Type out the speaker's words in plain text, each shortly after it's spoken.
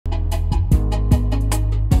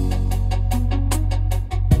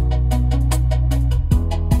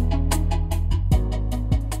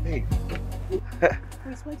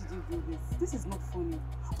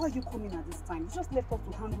Why are you coming at this time? You just left us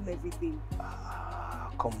to handle everything.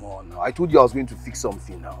 Come on now. I told you I was going to fix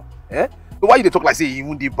something now. Eh? So why you talk like say you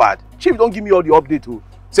even did bad? Chief, don't give me all the update. Oh.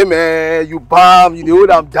 Say, man, you bam, you hold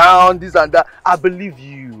them down, this and that. I believe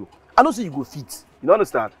you. I don't say you go fit. You don't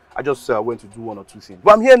understand? I just went to do one or two things.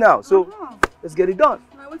 But I'm here now, so let's get it done.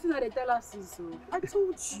 Now, what did they tell us? So I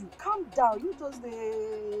told you, calm down. You just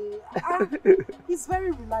he's very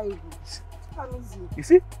reliable. Amazing. You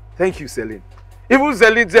see? Thank you, Celine. Even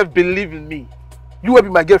Celine just believe in me. You will be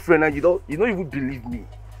my girlfriend and you don't even believe me.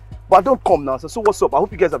 But I don't come now. So what's up? I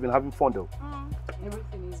hope you guys have been having fun though.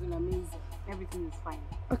 Everything is amazing. Everything is fine.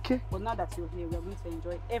 Okay. But now that you're here, we're going to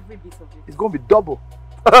enjoy every bit of it. It's going to be double.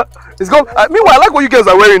 It's going. Meanwhile, I like what you guys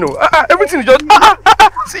are wearing. Everything is just.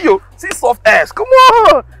 See you. See soft ass. Come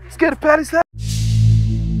on. Let's get the party started.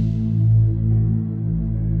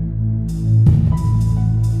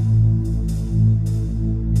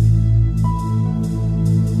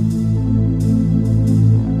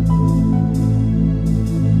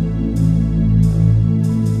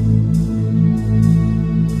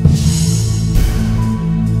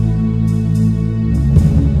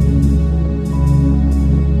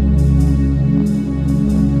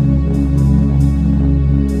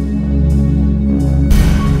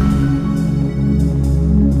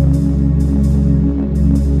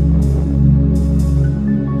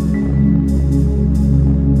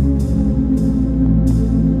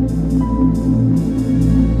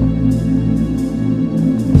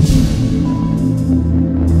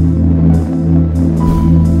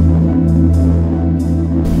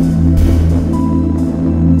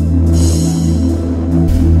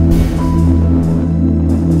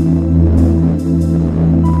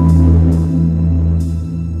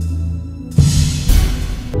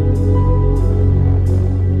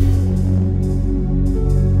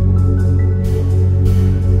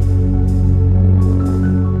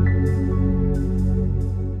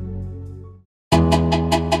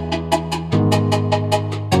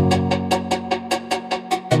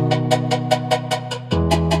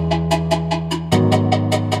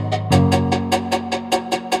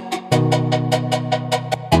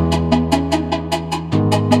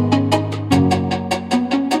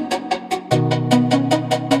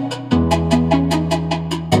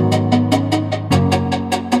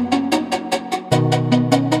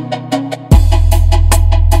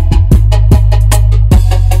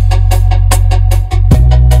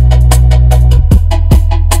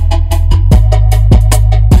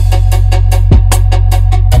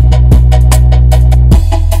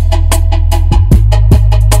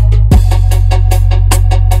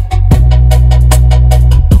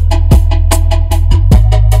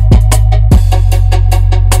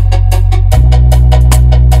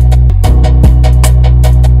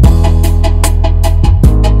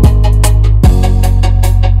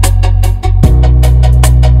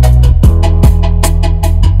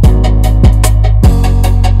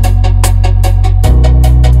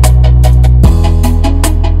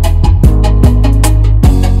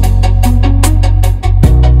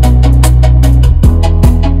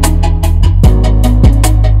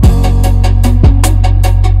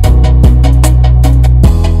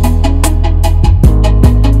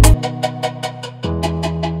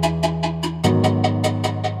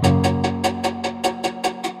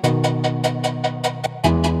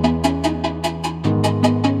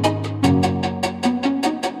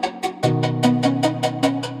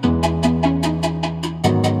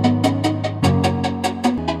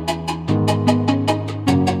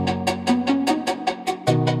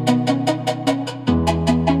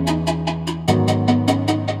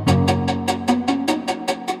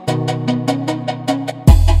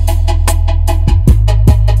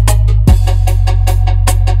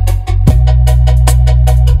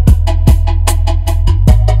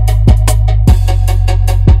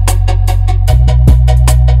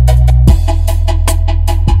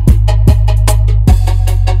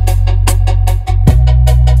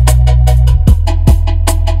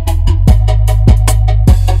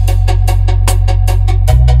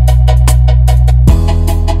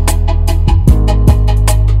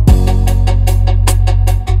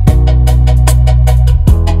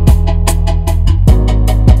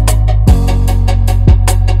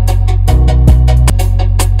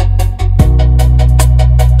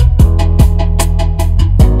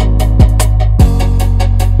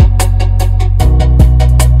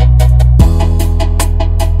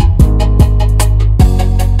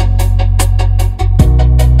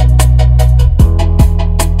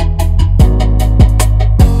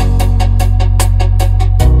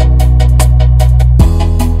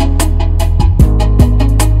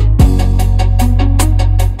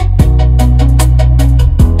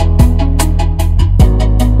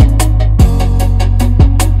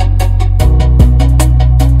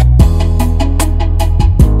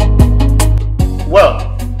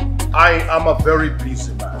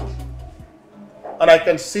 And I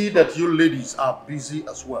can see that you ladies are busy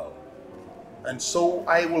as well. And so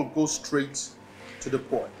I will go straight to the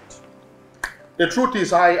point. The truth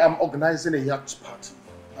is I am organizing a yacht party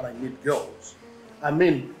and I need girls. I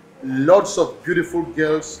mean, lots of beautiful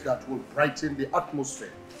girls that will brighten the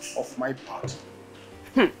atmosphere of my party.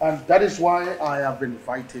 And that is why I have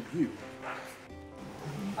invited you.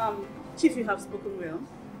 Chief, you have spoken well,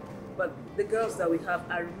 but the girls that we have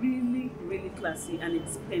are really, really classy and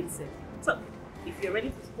expensive. So, if you're ready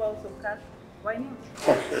to spoil some cash, why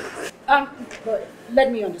not? But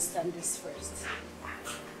let me understand this first.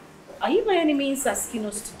 Are you by any means asking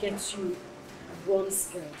us to get you Ron's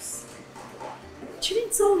girls? You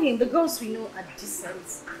didn't tell him the girls we know are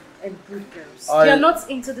decent and good girls. They are not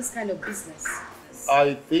into this kind of business.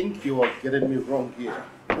 I think you are getting me wrong here.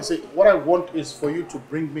 You see, what I want is for you to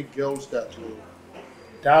bring me girls that will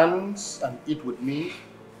dance and eat with me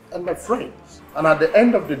and my friends. And at the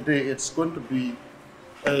end of the day, it's going to be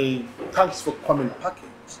a thanks for coming package.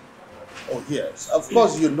 Oh yes, of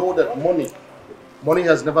course you know that money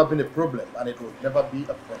has never been a problem and it will never be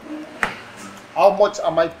a problem. How much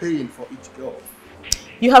am I paying for each girl?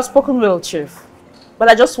 You have spoken well, Chief. But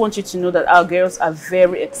I just want you to know that our girls are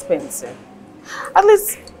very expensive. At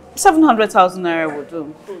least 700,000 naira would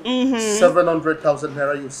do. 700,000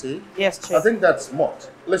 naira, you say? Yes, Chief. I think that's much.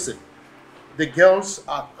 Listen, the girls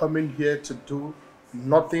are coming here to do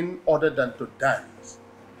nothing other than to dance,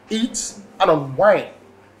 eat and unwind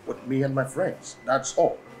with me and my friends. That's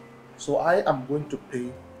all. So I am going to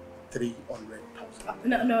pay 300,000.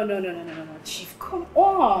 No, Chief, come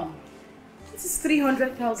on. This is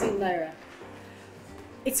 300,000 naira.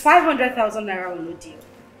 It's 500,000 naira on the deal.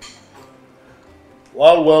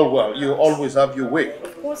 Well, you always have your way.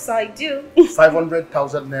 Of course I do.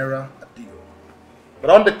 500,000 naira a deal. But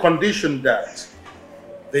on the condition that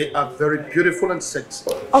they are very beautiful and sexy.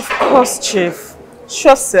 Of course, Chief.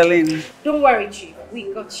 Sure selling. Don't worry, Chief.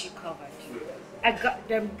 We got you covered. I got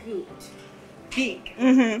them good, big,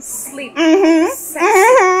 slim,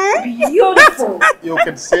 sexy, beautiful. You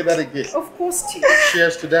can say that again. Of course, Chief.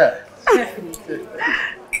 Cheers to that. Definitely.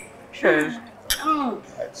 Sure.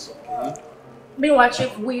 That's okay. Meanwhile,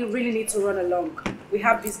 Chief, we really need to run along. We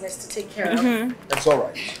have business to take care of. That's all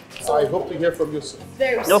right. So I hope to hear from you soon.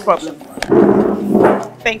 Very No soon. problem.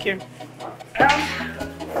 Thank you.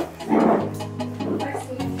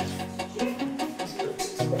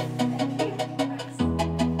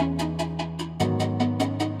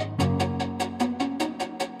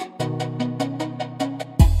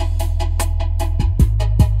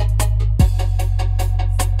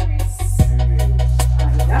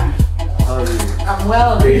 I'm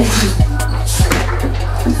well.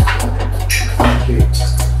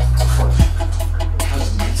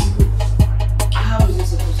 How is it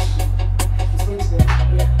supposed to be? It's going to be,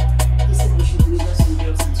 yeah. He said we should deliver some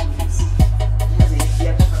girls in 2 weeks. He has a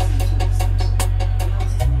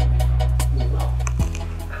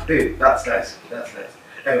Hey, that's nice. That's nice.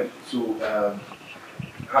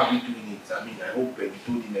 How are we doing it? I mean, I hope you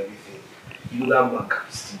told him everything. You know that man can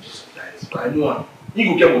be stingy sometimes, but I know him. He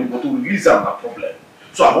go get money, but to release him a problem.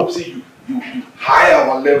 So I hope say you high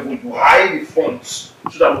our level, you high the funds,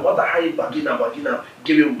 so that no matter how you bagina,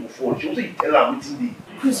 give him phone. She also tell her waiting day.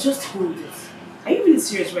 Chris, just hold this. Are you really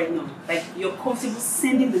serious right now? Like, you're comfortable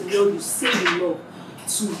sending the girl you say you love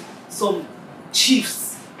to some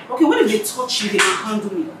chiefs? Okay, what if they touch you, they can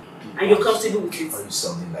handle me? And you're comfortable with it? Are you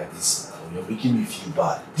sounding like this now? You're making me feel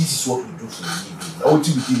bad. This is what we do for a living. Now what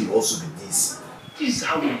we do will also be this. This is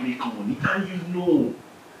how we make money, and you know.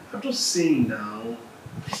 I'm just saying now,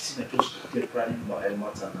 this thing I just temporarily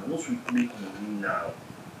matter now. Once we make money now,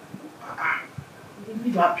 we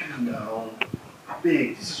live happy now. I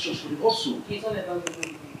beg, this is just for the hustle. It's all about the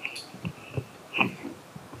money.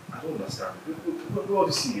 I don't understand. Where all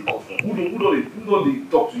this thing come from? Who don't they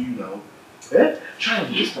talk to you now? Eh? Try and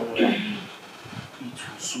understand what I mean. It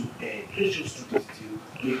will soon end. Let's just do this deal.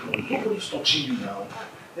 Make money. Nobody's touching you now.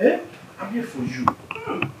 Eh? I'm here for you.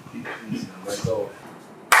 Be crazy now, myself.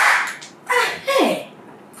 Hey,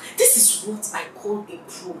 this is what I call a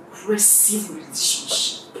progressive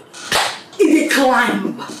relationship. In a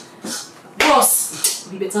climb. Boss,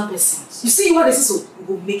 be better person. You see what this is, so you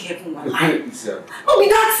will make heaven one line. No, be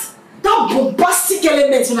that bombastic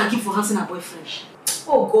element when I give for hunting a boyfriend.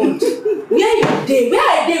 Oh God, where you dey? Where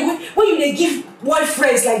are they? When you dey give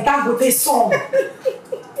boyfriends like that with a song?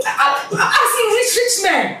 I see rich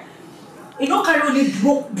men. You know, carry only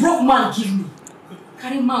broke man give me.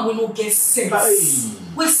 Carry man will not get sense.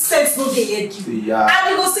 With sense no no dey head you. Yeah.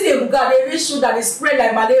 And you go see the buga, they really show that they spread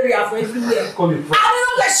like malaria for everywhere. Call it. And we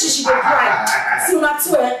don't let she dey cry. See, una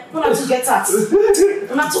two get at.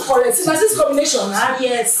 Una two correct. See, this combination,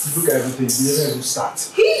 yes. Look at everything, you never even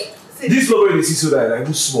start. This logo is so that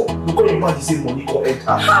like small. Look at your man, say money can enter.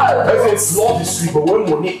 I say love is sweet, but when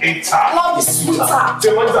money enter, love is sweeter.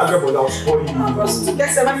 Say money is a but I'll spoil you.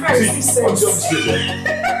 Yes, my friend is sense.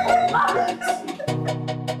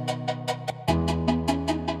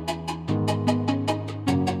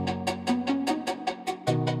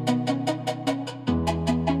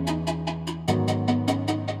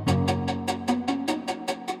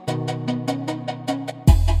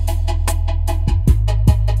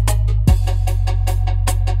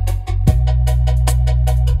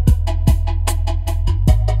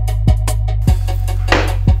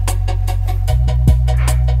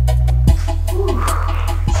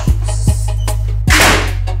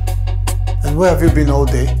 Where have you been all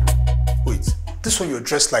day? Wait, this one you're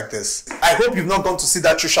dressed like this. I hope you've not gone to see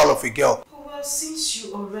that trishal of a girl. Oh, well, since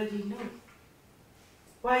you already know,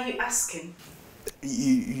 why are you asking?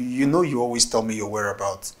 You know you always tell me your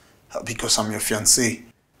whereabouts because I'm your fiancé.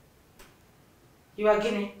 You are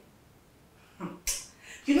Guinea.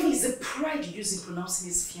 You know, it's the pride you use in pronouncing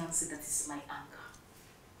his fiancé that is my anger.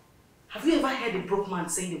 Have you ever heard a broke man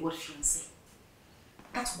saying the word fiancé?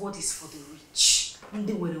 That word is for the rich.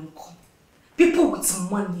 People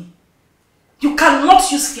with money. You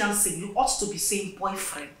cannot use fiancé. You ought to be saying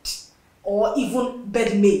boyfriend or even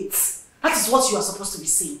bedmate. That is what you are supposed to be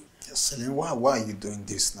saying. Celine, why are you doing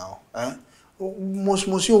this now? Eh?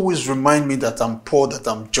 Must you always remind me that I'm poor, that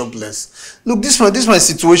I'm jobless? Look, this my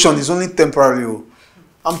situation is only temporary.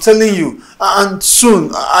 I'm telling you. And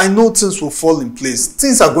soon, I know things will fall in place.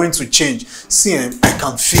 Things are going to change. See, I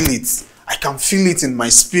can feel it. I can feel it in my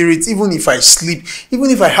spirit, even if I sleep, even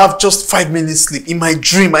if I have just 5 minutes sleep. In my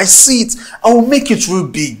dream, I see it. I will make it real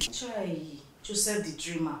big. Try, Joseph the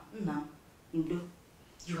dreamer.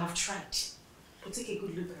 You have tried. But take a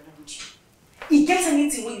good look around you. It gets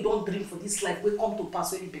anything when you don't dream for this life, will come to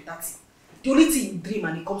pass when you better thing. The only thing you dream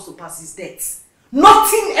and it comes to pass is death.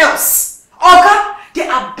 Nothing else. Okay? There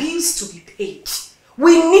are bills to be paid.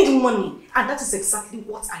 We need money. And that is exactly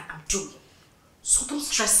what I am doing. So don't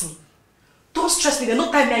stress me. Don't stress me. There's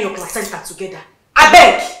no time me and your placenta together. I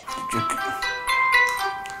beg.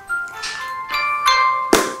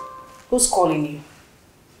 Who's calling you?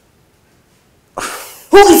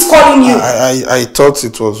 Who is calling you? I thought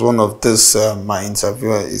it was one of this my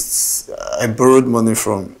interviewer. I borrowed money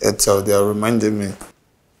from Etel. They are reminding me.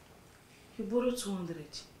 You borrowed 200.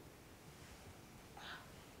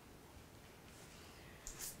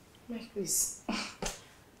 Mike, please.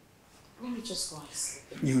 Let me just go and sleep.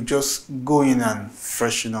 You just go in and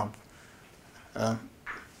freshen up. I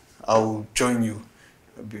will join you.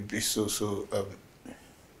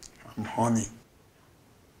 I'm honey.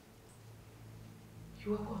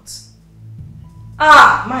 You are what?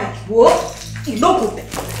 Ah, Mike, what? It no go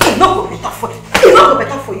better. It no go better for you. It no go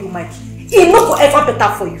better for you, Mike. It no go ever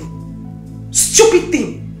better for you. Stupid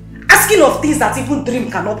thing. Asking of things that even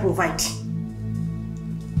dream cannot provide.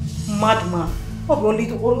 Madman. Only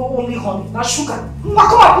honey. Now sugar. Come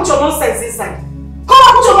and put your nonsense inside. Come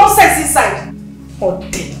and put your nonsense inside. Oh,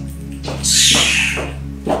 damn.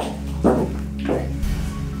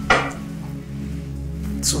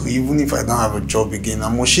 So even if I don't have a job again,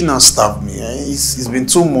 Amoshina stabbed me. It's been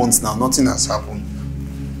 2 months now, nothing has happened.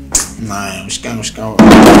 Nah,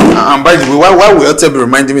 and by the way, why will you be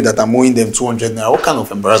reminding me that I'm owing them 200 naira? What kind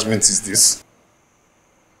of embarrassment is this?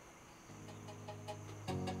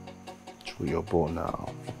 Through your ball now.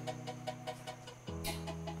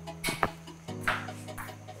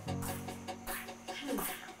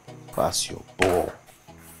 Pass your ball.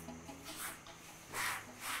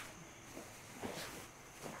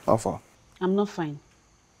 How far? I'm not fine.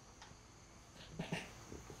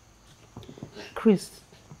 Chris.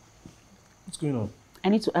 What's going on? I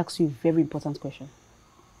need to ask you a very important question.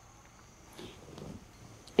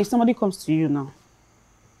 If somebody comes to you now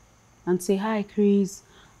and say, "Hi, Chris,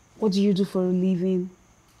 what do you do for a living?"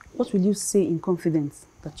 What will you say in confidence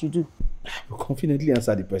that you do? I will confidently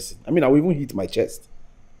answer the person. I mean, I will even hit my chest.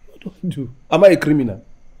 What do I do? Am I a criminal?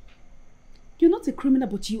 You're not a criminal,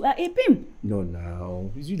 but you are a pimp. No,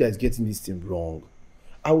 now. It's you that's getting this thing wrong.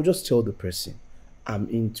 I will just tell the person, I'm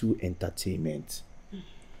into entertainment.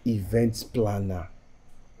 Events planner,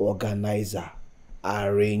 organizer,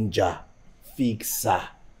 arranger, fixer.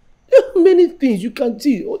 There are many things you can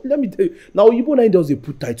see. Let me tell you. Now, Igbo does a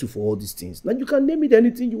put title for all these things. Now, you can name it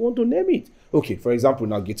anything you want to name it. Okay, for example,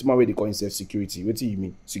 now, Gateman, where they call himself security. What do you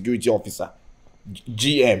mean? Security officer.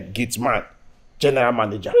 GM, Gateman. general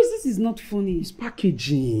manager. Chris, this is not funny. It's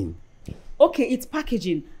packaging. Okay, it's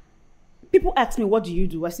packaging. People ask me, what do you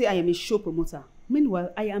do? I say I am a show promoter.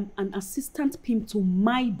 Meanwhile, I am an assistant pimp to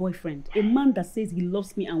my boyfriend, a man that says he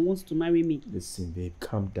loves me and wants to marry me. Listen, babe,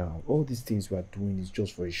 calm down. All these things we are doing is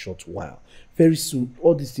just for a short while. Very soon,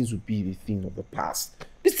 all these things will be the thing of the past.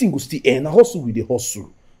 This thing will still end. A hustle with the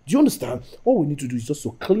hustle. Do you understand? All we need to do is just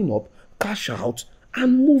to clean up, cash out,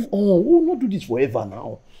 and move on. We will not do this forever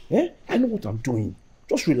now. Eh? I know what I'm doing.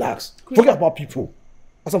 Just relax. Forget about people.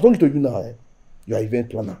 As I'm talking to you now, you are event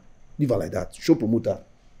planner. Leave her like that. Show promoter.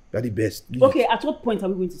 You are the best. Leave okay, at what point are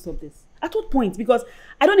we going to stop this? At what point? Because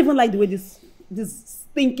I don't even like the way this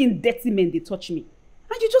stinking dirty men, they touch me.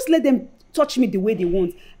 And you just let them touch me the way they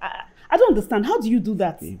want. I don't understand. How do you do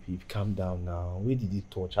that? Baby, calm down now. Where did they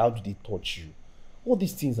touch? How did they touch you? All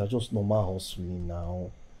these things are just normal hustling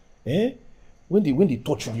now. Eh? When they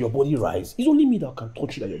touch you, your body rise. It's only me that can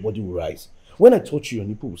touch you that your body will rise. When I touch you, your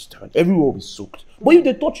nipple will stand. Everywhere will be soaked. But if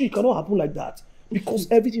they touch you, it cannot happen like that. Because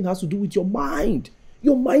everything has to do with your mind.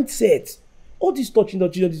 Your mindset. All this touching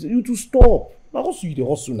that you to stop. Now hustle you the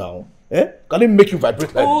hustle now. Eh? Can they make you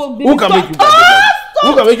vibrate like this? Baby, Who can make you vibrate like this?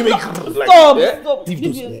 Who can make you like this? Stop. Leave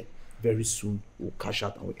those there. Very soon we'll cash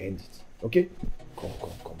out and we'll end it. Okay? Come.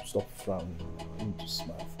 Stop frowning. You need to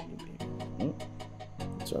smile for me, baby.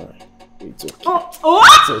 It's alright. It's okay.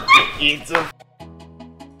 It's okay.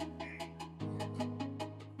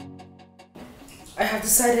 I have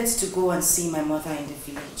decided to go and see my mother in the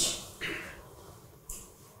village.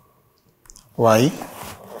 Why?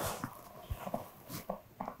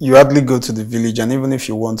 You hardly go to the village, and even if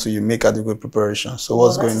you want to, you make adequate preparation. So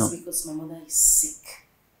what's going on? Because my mother is sick,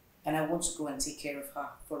 and I want to go and take care of her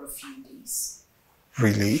for a few days.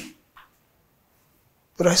 Really?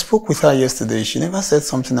 But I spoke with her yesterday. She never said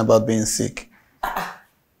something about being sick.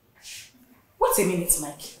 Wait a minute,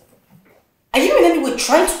 Mike. Are you in any way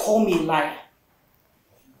trying to call me a liar?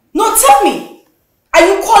 No, tell me. Are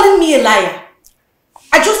you calling me a liar?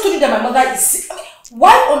 I just told you that my mother is sick. I mean,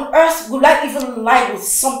 why on earth would I even lie with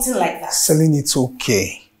something like that? Celine, it's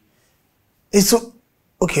okay.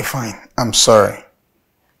 Okay, fine. I'm sorry.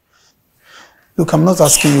 Look, I'm not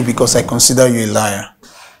asking you because I consider you a liar,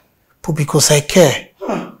 but because I care.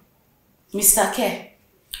 Mr. Care,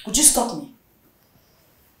 would you stop me?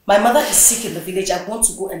 My mother is sick in the village. I want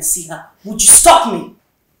to go and see her. Would you stop me?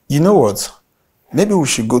 You know what? Maybe we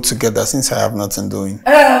should go together since I have nothing doing.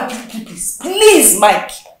 Please,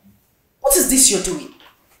 Mike. What is this you're doing?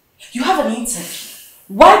 You have an interview.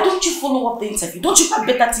 Why don't you follow up the interview? Don't you have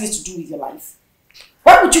better things to do with your life?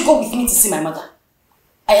 Why would you go with me to see my mother?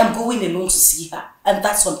 I am going alone to see her, and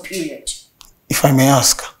that's on period. If I may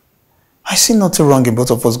ask, I see nothing wrong in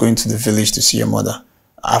both of us going to the village to see your mother.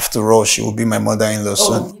 After all, she will be my mother-in-law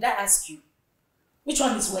soon. Did I ask you? Which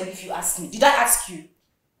one is well if you ask me? Did I ask you?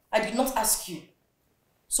 I did not ask you.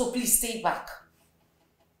 So please stay back.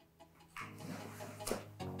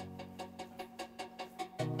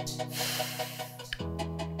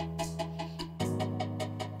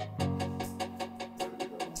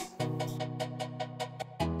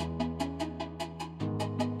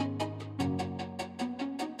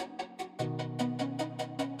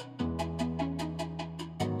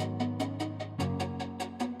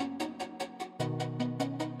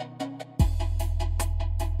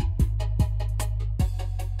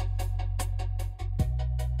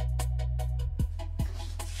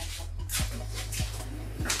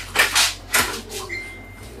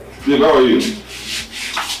 Babe, how are you?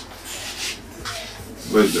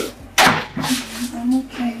 Where's that? I'm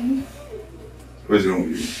okay. What's wrong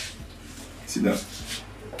with you? Sit down.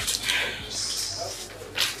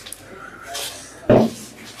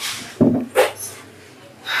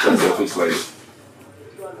 What's your face like?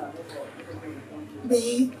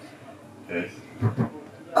 Babe, Yes.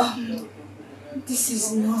 this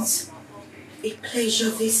is not a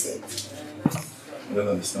pleasure visit. I don't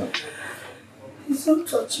understand. Don't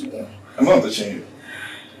touch me. I'm not touching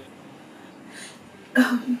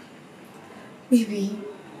you. Baby,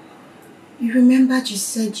 you remembered you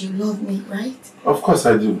said you love me, right? Of course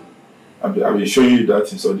I do. I've been showing you that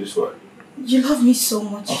since all this while. You love me so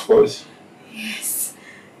much. Of course. Yes.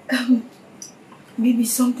 Maybe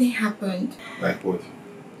something happened. Like what?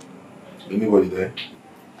 Anybody there?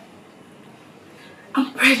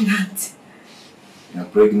 I'm pregnant. You're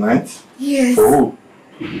pregnant? Yes. For who?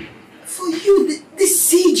 For you, the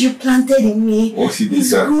seed you planted in me What seed is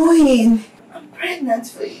is that? growing. I'm pregnant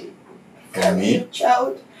for you. For me? Your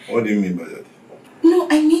child. What do you mean by that? No,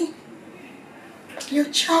 I mean your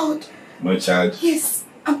child. My child? Yes,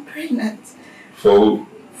 I'm pregnant. For who?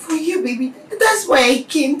 For you, baby. That's why I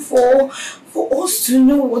came for us to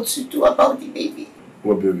know what to do about the baby.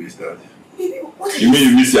 What baby is that? Baby, what are You mean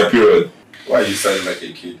you miss your period? Why are you sounding like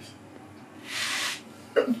a kid?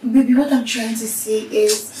 Baby, what I'm trying to say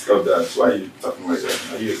is... Stop that. Why are you talking like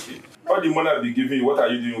that? Are you a kid? All the money I've been giving you, what are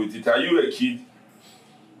you doing with it? Are you a kid?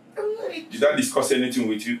 I'm not a kid. Did I discuss anything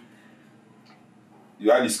with you? Did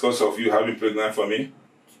I discuss of you having pregnant for me?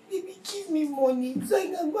 Baby, give me money so I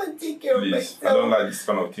can go and take care of myself. I don't like this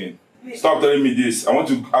kind of thing. Stop telling me this.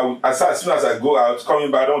 As soon as I go out,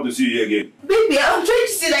 coming back, I don't want to see you here again. Baby, I'm trying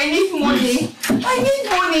to say that I need money. I need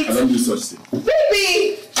money. I don't do such thing.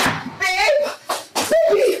 Baby! Babe!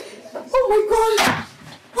 Baby! Oh my God!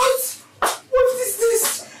 What is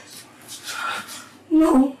this?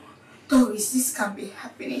 No. Doris, this can't be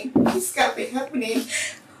happening. This can't be happening.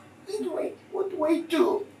 What do I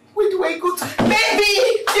do? Where do I go to?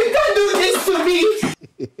 Baby! You can't do this to me!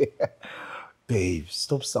 Babe,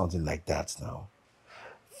 stop sounding like that now.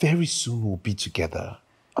 Very soon we'll be together.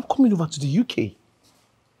 I'm coming over to the UK.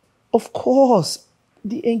 Of course,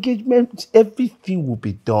 the engagement, everything will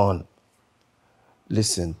be done.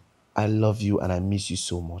 Listen, I love you and I miss you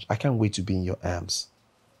so much. I can't wait to be in your arms.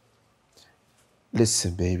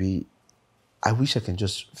 Listen, baby, I wish I can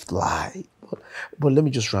just fly. But let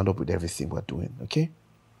me just round up with everything we're doing, okay?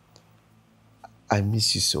 I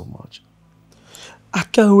miss you so much. I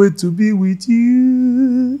can't wait to be with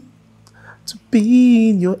you, to be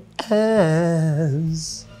in your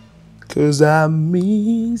arms, 'cause I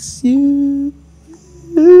miss you.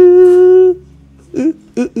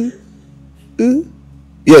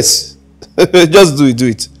 Yes, just do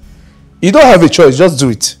it. You don't have a choice, just do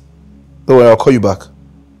it. Don't worry, I'll call you back.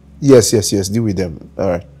 Yes, deal with them. All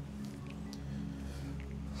right.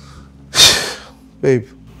 Babe.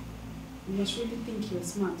 You must really think you're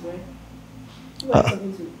smart, right? Who are you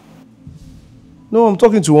talking to? No, I'm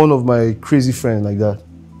talking to one of my crazy friends like that.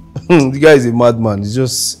 The guy is a madman. He's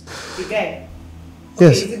just... The guy? Yes.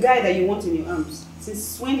 Okay, it's the guy that you want in your arms.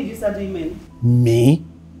 Since when did you start doing men? Me?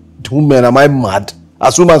 Do men? Am I mad?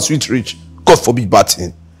 As woman sweet rich. God forbid bad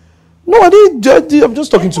thing. No, I didn't. I'm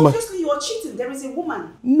just talking to my... Obviously, you are cheating. There is a woman.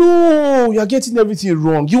 No, you're getting everything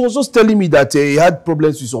wrong. He was just telling me that he had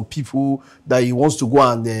problems with some people, that he wants to go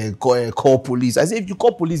and call police. I said, if you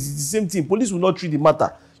call police, it's the same thing. Police will not treat the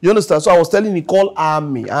matter. You understand? So I was telling him, call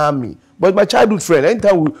army. But my childhood friend,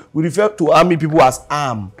 anytime we refer to army people as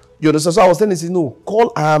arm. You understand? So I was telling him, no,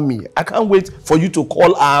 call army. I can't wait for you to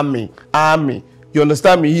call army. You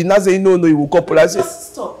understand me? He now saying, no, he will call police.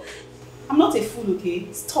 Just stop. I'm not a fool,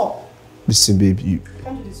 okay? Stop. Listen, baby. I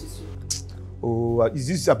can't do this with you. Oh, is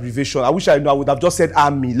this abbreviation? I wish I know. I would have just said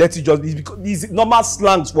army. Let it just be, because these normal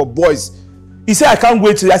slangs for boys. He said, I can't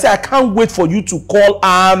wait. I said, I can't wait for you to call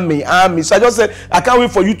army. So I just said, I can't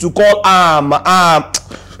wait for you to call arm.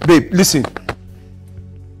 Babe, listen.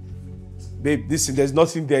 Babe, listen, there's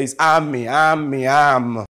nothing there. It's army. I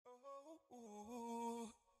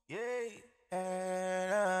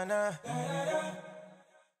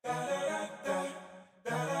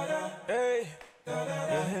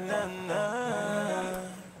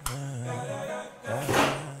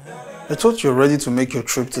thought you were ready to make your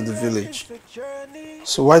trip to the village.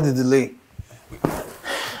 So why the delay?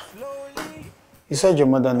 You said your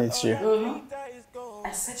mother needs you.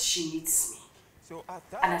 I said she needs me.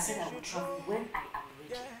 And I said I will travel when I am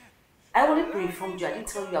ready. I only pre-informed you. I didn't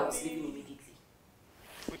tell you I was leaving immediately.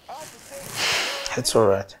 It's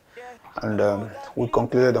alright. And we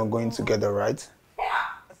concluded on going together, right? Yeah.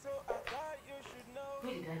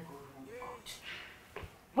 Where did I go wrong, God?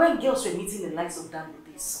 When girls were meeting the likes of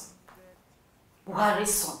Dangote's son,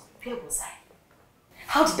 Buhari's son, where was I?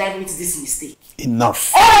 How did I make this mistake?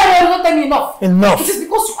 Enough. Hey, don't tell me enough. Enough. It is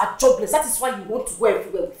because you are jobless. That is why you want to go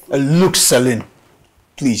everywhere with me. Look, Celine,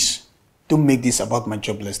 please, don't make this about my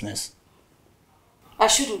joblessness. I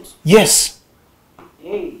shouldn't. Yes.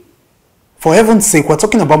 Hey. For heaven's sake, we're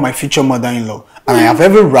talking about my future mother-in-law, and I have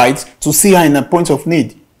every right to see her in a point of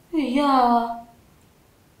need. Yeah.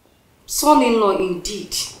 Son-in-law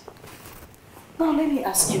indeed. Now let me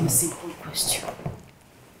ask you a simple question.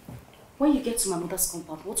 When you get to my mother's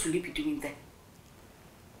compound, what will you be doing there?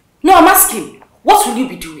 No, I'm asking. What will you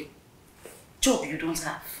be doing? Job you don't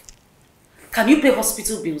have. Can you pay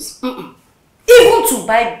hospital bills? Even to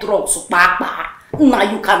buy drugs,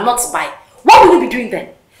 now you cannot buy. What will you be doing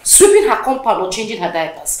there? Sweeping her compound or changing her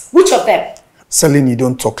diapers? Which of them? Celine, you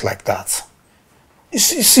don't talk like that. You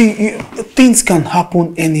see, things can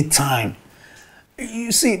happen anytime.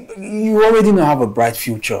 You see, you already now have a bright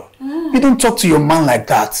future. You don't talk to your man like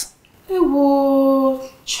that. Hey, whoa,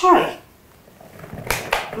 try.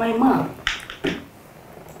 My mom.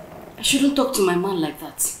 I shouldn't talk to my man like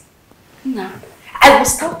that. Nah. I will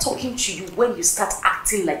start talking to you when you start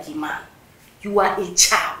acting like a man. You are a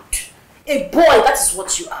child. A boy, that is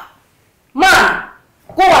what you are. Man,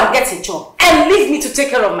 go and get a job and leave me to take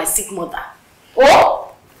care of my sick mother.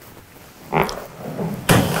 Oh?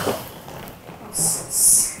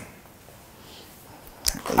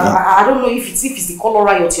 I don't know if it's the color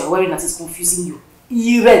riot you are wearing that is confusing you.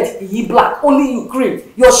 Ye red, ye black, only you green.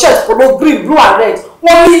 Your shirt follow green, blue and red.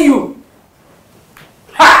 Only you.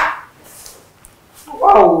 Ha!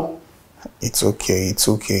 Wow. It's okay, it's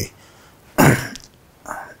okay.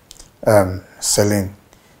 Celine,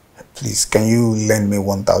 please, can you lend me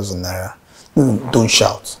 1,000 naira? Don't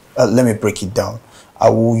shout. Let me break it down. I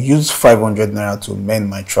will use 500 naira to mend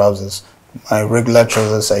my trousers. My regular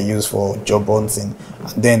trousers I use for job hunting.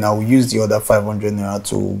 And then I will use the other 500 naira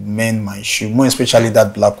to mend my shoe, more especially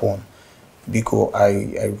that black one, because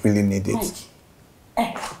I really need it.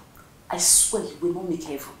 Mike, I swear you will not make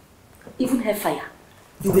heaven. Even hellfire,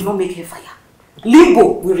 you will not make hellfire.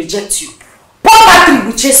 Limbo will reject you. Poverty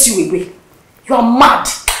will chase you away. You are mad.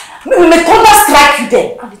 May thunder strike you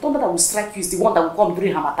there. And the thunder that will strike you is the one that will come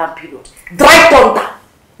during Harmattan period. Dry thunder.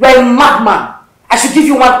 You are a madman. I should give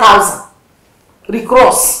you 1,000.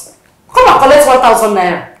 Recross. Come and collect 1,000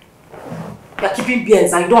 naira. You are keeping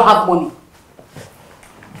beers and you don't have money.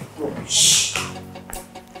 Rubbish.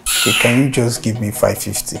 Okay, can you just give me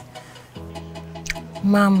 550?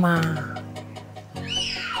 Mama,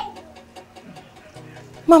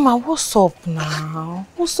 what's up now?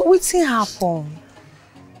 What's happened?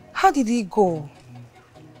 How did it go?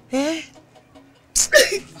 Eh?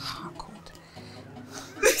 Oh, God.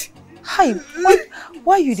 Hi,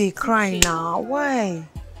 why you they crying now? Why?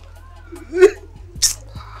 Oh,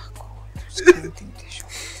 God, just can't think they should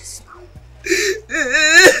do this now.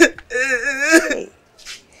 Hey.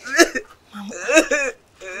 Mama.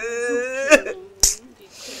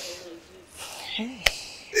 Hey.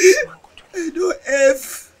 I don't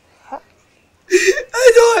F.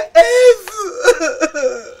 I don't F.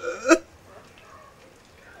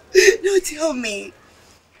 No, tell me.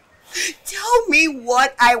 Tell me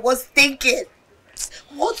what I was thinking.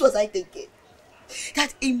 What was I thinking?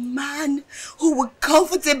 That a man who would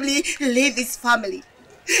comfortably leave his family,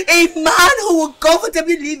 a man who would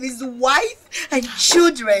comfortably leave his wife and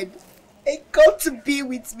children and come to be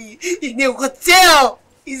with me in a hotel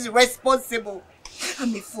is responsible.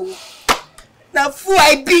 I'm a fool. Now fool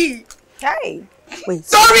I be. Hey, wait.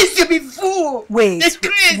 Sorry to be fool. Wait,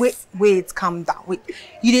 calm down. Wait,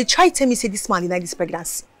 you dey try tell me say this man denied this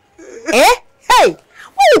pregnancy? Eh? Hey,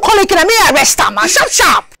 why you call it? I may arrest him, man.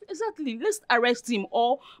 Sharp. Exactly. Let's arrest him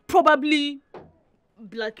or probably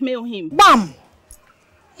blackmail him. Bam.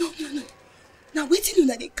 No. Now waiting you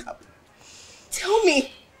na dey cap. Tell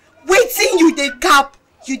me, waiting you dey cap.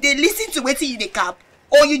 You dey listen to waiting you dey cap,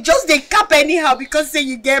 or you just dey cap anyhow because say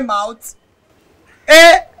you get mouth?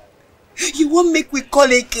 Eh? You won't make we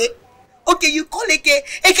call Eke. Okay, you call Eke.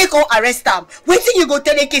 Eke come arrest him. Waiting you go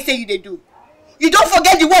tell Eke say you dey do. You don't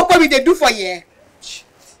forget the work what we dey do for you.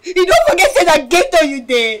 You don't forget say that ghetto you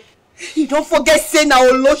dey. You don't forget say na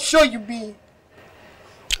Olosho you be.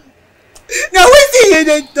 Now waiting you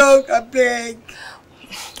dey talk, abeg.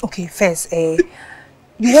 Okay, first, you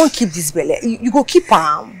won't keep this belly. You go keep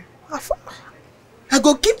I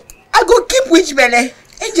go keep which belly?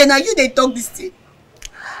 Angel, now you they talk this thing.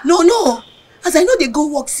 No. As I know they go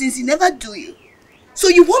work since he never do you. So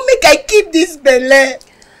you won't make I keep this belly.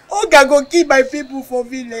 Oga go keep my people for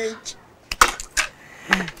village.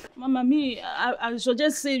 Mama, I should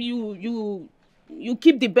just say you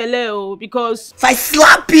keep the belly because if I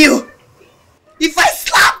slap you, if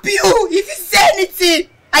you say anything,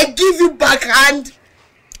 I give you backhand.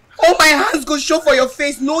 All my hands go show for your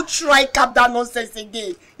face. No try cap that nonsense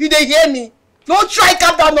again. You dey hear me? No try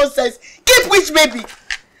cap that nonsense. Keep which baby?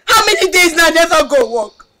 How many days now I never go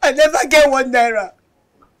work? I never get 1 naira.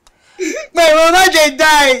 My mama they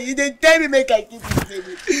die. They tell me make I keep this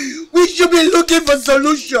baby. We should be looking for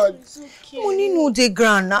solutions. Okay. Money no dey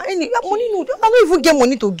grand now. Money no. I don't even get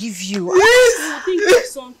money to give you. Yes. Think of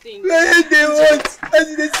something. Where they want?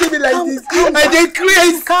 As they see me like this, I dey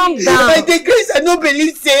craze. Calm down. I dey craze. I no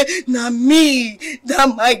believe say na me that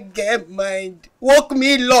might get mind. Walk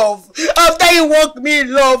me love. After he walk me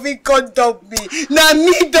love, he can't dump me. Na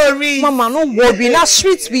me Doris. Mama, no worry. Now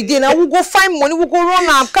streets be there. Now we go find money. We go run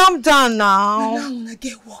am. Calm down now. Now when I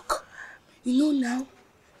get work, you know now.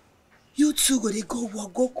 You two go they go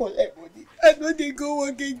work, go collect money. I know they go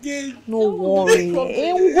work again. No worry.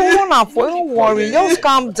 We go run am for. Don't worry. Just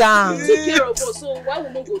calm down. Take care of us. So why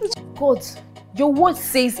would not go? God, your word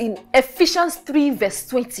says in Ephesians 3 verse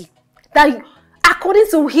 20 that according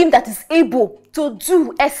to him that is able to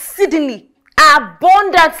do exceedingly,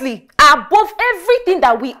 abundantly, above everything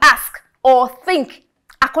that we ask or think,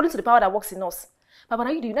 according to the power that works in us. Baba,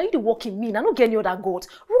 now you work in me. Now don't get any other God.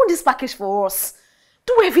 Run this package for us.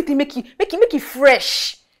 Do everything, make it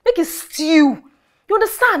fresh, make it stew. You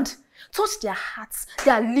understand? Touch their hearts,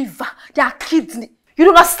 their liver, their kidney. You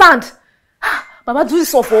don't understand? Baba, do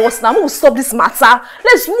this all for us now. We will stop this matter.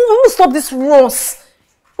 Let's move. We will stop this runs.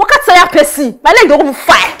 What can't say a person? My leg don't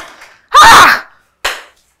fire. Ah!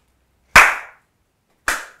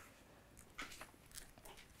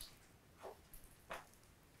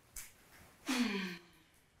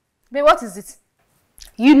 Babe, what is it?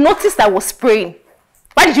 You noticed I was praying.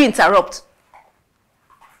 Why did you interrupt?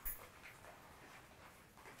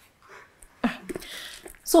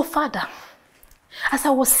 So, Father, as I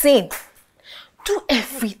was saying, do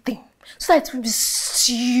everything so that it will be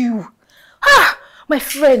stew. My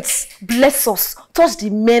friends, bless us. Touch the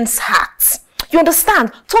men's hearts. You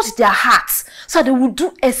understand? Touch their hearts so that they will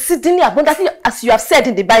do exceedingly abundantly as you have said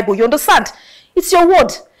in the Bible. You understand? It's your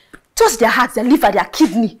word. Touch their hearts, their liver, their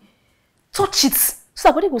kidney. Touch it so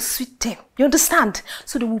that body will sweet them. You understand?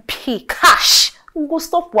 So they will pay cash. We'll go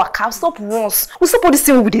stop work out, stop runs. We'll stop all this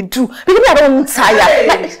thing we do. Because I don't want tired.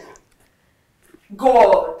 Hey.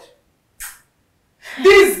 God.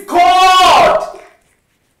 This God.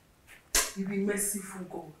 You be merciful,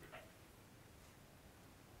 God.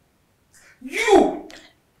 You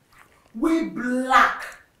we black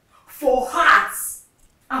for hearts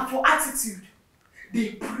and for attitude.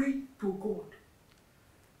 They pray to God.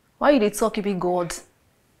 Why they talk about God?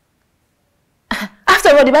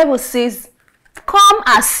 After all, the Bible says, come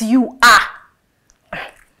as you are.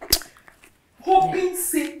 Hoping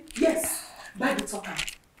say, yes, Bible talker.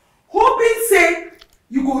 Hoping say,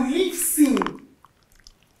 you go leave sin.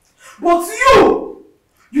 But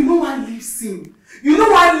you know why leave sin. You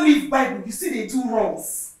know why leave Bible. You see they do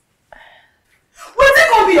wrongs. What's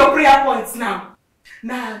going to be your prayer points now?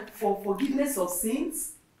 Now, for forgiveness of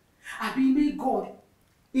sins, I be may God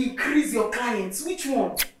increase your clients. Which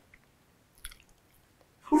one?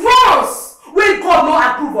 Wrongs where God no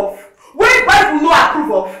approve of, where Bible no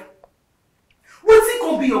approve of. What's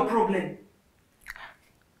going to be your problem?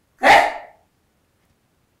 Eh?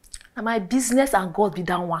 And my business and God be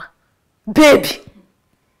that one. Baby.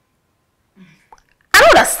 I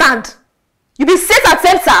don't understand. You be Satan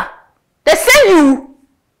tempter. They send you.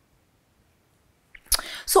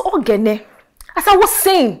 So, Ogene, as I was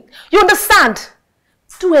saying, you understand?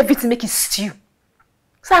 Do everything, make it stew.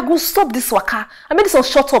 So I go stop this waka. I made this one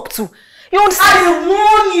shut up too. You understand? I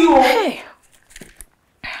warn you. Hey.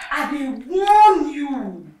 I warn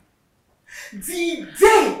you. The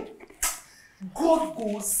day God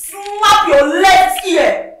go slap your left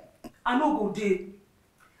ear, I no go there.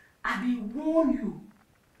 I warn you.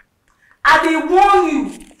 I warn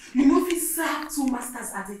you. You know if you serve two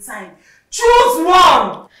masters at a time. Choose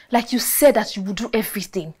one. Like you said that you would do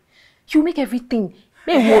everything. You make everything.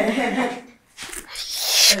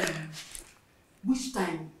 Which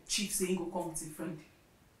time Chief saying go come with a friend?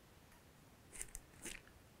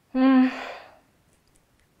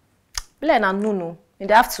 Blend and no in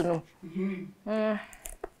the afternoon.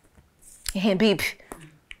 Hey babe,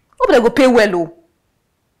 hope they go pay well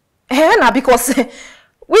nah, because they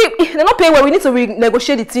not pay well. We need to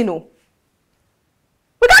renegotiate the thing.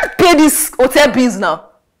 We can't pay this hotel bills now.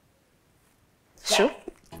 Sure.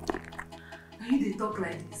 Now you they talk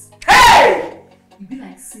like this. Hey! You be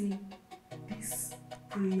like saying this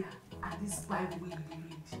prayer and this Bible you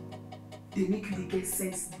read. They make you get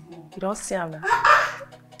sense the more. You don't see them now.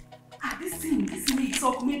 This thing you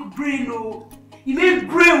talk make brain You make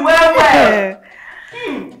brain well.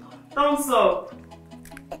 Thumbs up.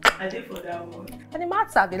 I did for that one. And the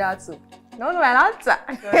matter be that too. No, an answer.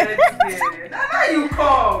 Now you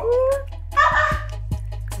come.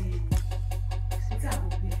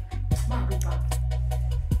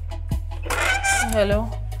 Hello.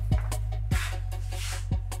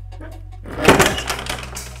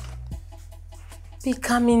 Be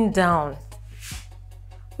calming down.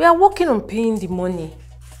 We are working on paying the money.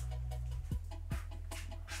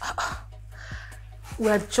 We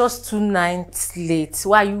are just 2 nights late.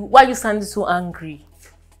 Why are you sounding so angry?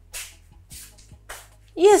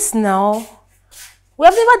 Yes, now. We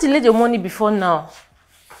have never delayed your money before now.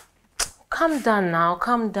 Calm down now,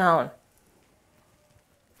 calm down.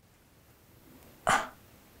 Why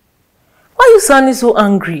are you sounding so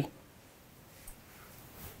angry?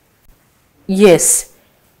 Yes.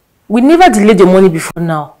 We never delayed your money before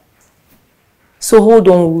now. So hold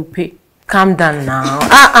on, we will pay. Calm down now.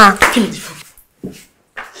 Give me the phone.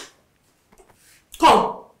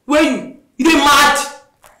 Come. Where you? You dey mad?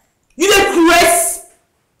 You dey craze?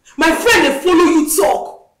 My friend dey follow you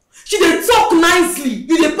talk. She dey talk nicely.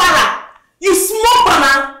 You dey para. You small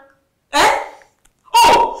banana. Eh?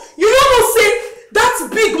 Oh, you don't know say that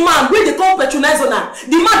big man wey dey come patronize on her,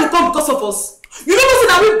 the man dey come because of us. You don't know say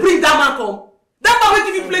that we bring that man come. That man will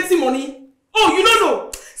give you plenty money. Oh, you don't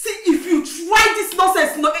know. See, if you try this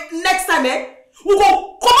nonsense next time, we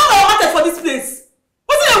go come on our market for this place.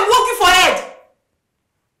 What's it working for head?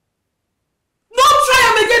 Don't try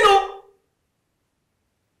him again, no.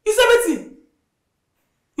 You say anything?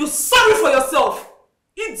 You're sorry for yourself.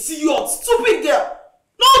 Idiot, stupid girl.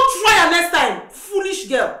 Don't try her next time, foolish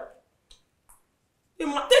girl.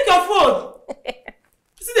 Take your phone.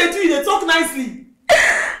 See, they do it, they talk nicely.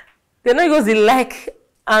 They know because they like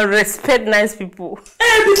and respect nice people.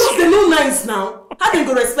 Eh, because they know nice now. How they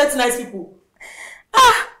go respect nice people?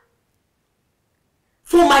 Ah!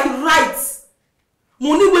 For my rights,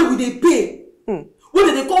 money where we they pay.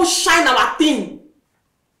 When they call shine our thing.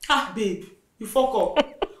 Ah, babe, you fuck up.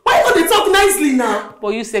 Why don't they talk nicely now? But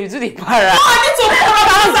you say you do the para. No, I need to para.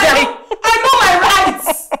 I know my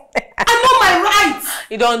rights. I know my rights.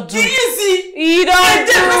 You don't do. Easy. You don't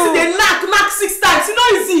do. They knock 6 times. You know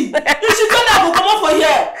easy. You should go now, come up for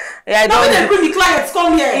here. Yeah, I now don't. When they bring the clients,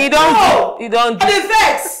 come here. You don't do. You don't do. And they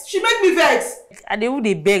vex. She make me vex. And they who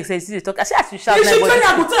they beg say they talk. I say as you shout. You should tell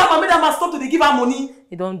her, go tell her, make that man stop to give her money.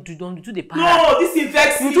 You don't do the para. No, this is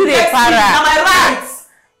vex. You do the para. Now my rights.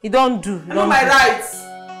 You don't do. I know my rights.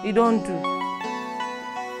 You don't do.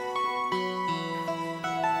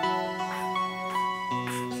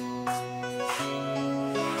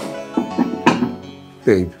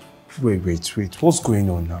 Babe, wait. What's going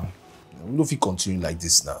on now? We don't feel continue like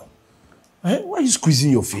this now. Why are you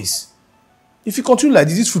squeezing your face? If you continue like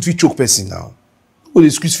this food will choke person now. When they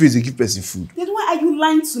squeeze face, they give person food. Then why are you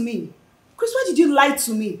lying to me? Chris, why did you lie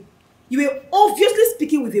to me? You were obviously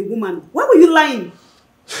speaking with a woman. Why were you lying?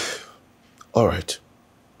 All right.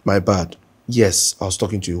 My bad. Yes, I was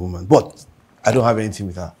talking to a woman, but I don't have anything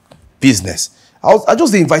with her. Business. I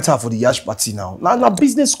just invite her for the yash party now. Now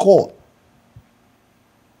business call.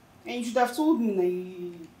 And you should have told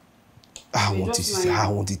me I want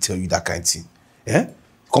to tell you that kind of thing. Yeah?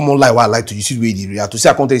 Come on, lie while I lie to you. See the way they react. To say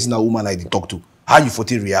I can't tell you that woman I did talk to. How you for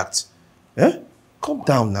to react? Yeah? Calm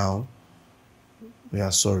down now. Yeah,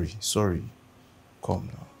 sorry. Come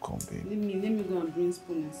now. Come, babe. Let me go and bring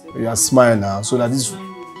spoon and say. Yeah, smile now so that this.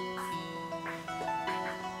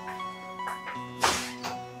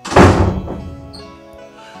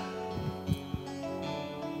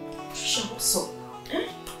 What's up?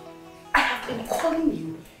 I have been calling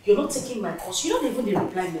you. You're not taking my calls. You don't even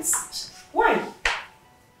reply message. Why?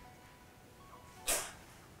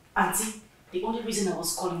 Auntie, the only reason I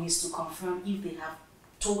was calling is to confirm if they have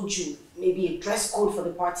told you maybe a dress code for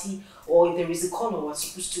the party or if there is a color we're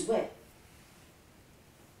supposed to wear.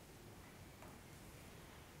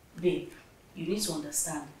 Babe, you need to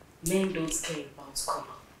understand, men don't care about color.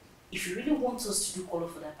 If you really want us to do color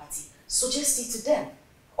for that party, suggest it to them.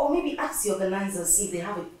 Or maybe ask the organizers if they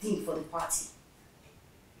have a theme for the party.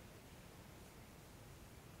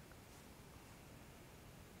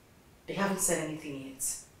 They haven't said anything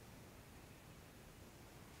yet.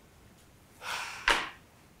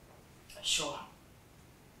 Sure.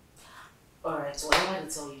 Alright, whatever they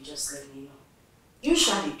tell you, just let me know. You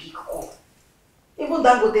shall be pick up. Even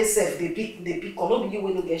that go they self, they pick up. Not be you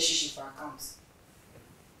when you get shishi for accounts.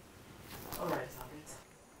 Alright, I'll later.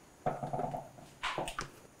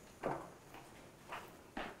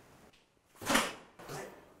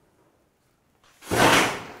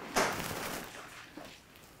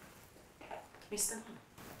 Mr. Man,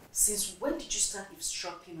 since when did you start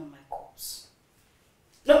eavesdropping on my calls?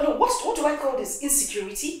 No, what do I call this?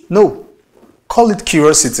 Insecurity? No, call it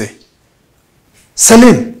curiosity.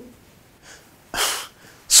 Celine,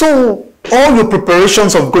 so all your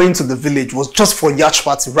preparations of going to the village was just for yacht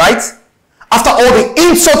party, right? After all the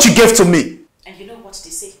insults you gave to me. And you know what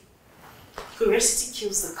they say? Curiosity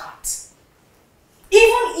kills the cat.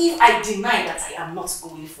 Even if I deny that I am not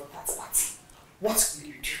going for that party, what will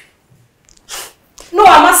you do? No,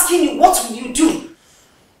 I'm asking you, what will you do?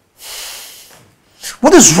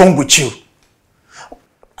 What is wrong with you?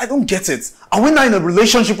 I don't get it. Are we not in a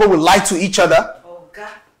relationship where we lie to each other? Oh God,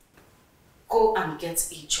 go and get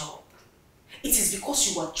a job. It is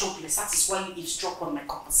because you are jobless, that is why you eavesdrop on my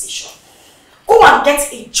conversation. Go and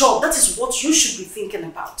get a job, that is what you should be thinking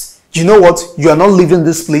about. You know what? You are not leaving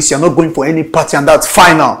this place, you are not going for any party, and that's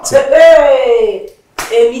final. Hey,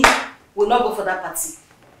 Amy, we'll not go for that party.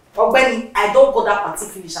 Or when I don't go that party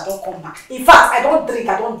finish, I don't come back. In fact, I don't drink,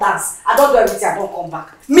 I don't dance, I don't do everything, I don't come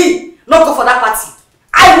back. Me, not go for that party.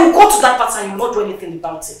 I will go to that party and you will not do anything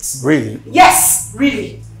about it. Really? Yes,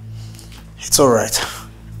 really. It's alright.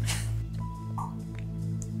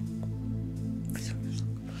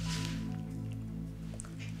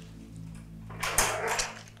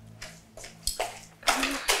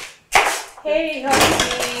 Hey, honey.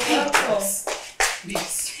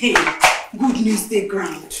 Babes, hey, good news dey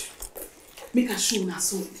ground. Make I show una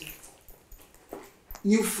something.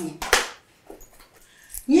 New phone.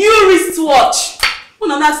 New wristwatch.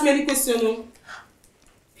 Una not ask me any question, no?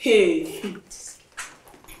 Hey.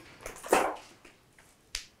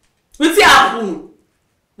 Wetin happen?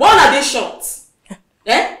 Why una dey short?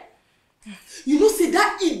 Eh? You know say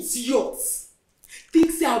that idiot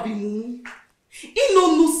think say I be mumu. He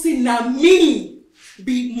no know say na me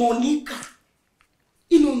be Monica.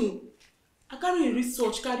 He no know. I carry a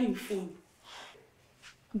wristwatch, carry a phone.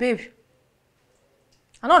 Babe,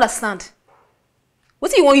 I don't understand.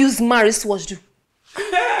 What do you want to use my wristwatch do?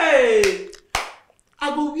 Hey!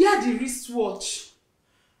 I go wear the wristwatch.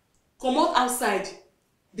 Come out outside.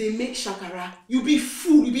 They make shakara. You be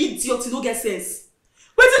fool, you be idiot, you no get sense.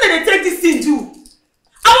 Wetin dey take this thing do?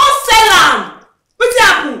 I want sell am. Wetin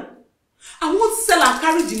happen? I want sell and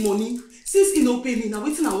carry the money. Since he no pay me, now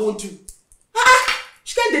wetin I want do?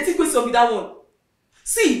 She can't dey think question with that one.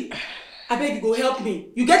 See, I beg you go help me.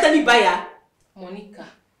 You get any buyer? Monica,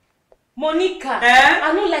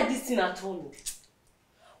 I don't like this thing at all.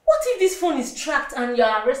 What if this phone is tracked and you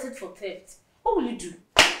are arrested for theft? What will you do?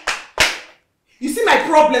 You see my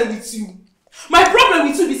problem with you? My problem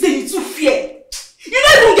with you be saying you too fear. You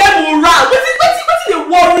don't even get morale. What they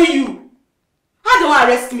worry you? How do I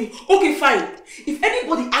arrest me? Okay, fine. If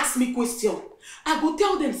anybody asks me question, I go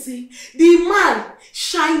tell them say, the man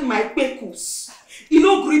shine my pekus. He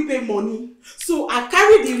no gree pay money. So I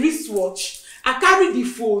carry the wristwatch, I carry the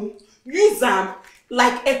phone, use them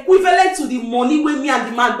like equivalent to the money when me and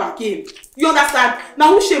the man back in. You understand?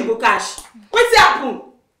 Now who shame go cash? What's happen?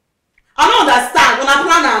 I don't understand. When I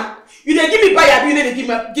plan am, you dey give me buyer, you dey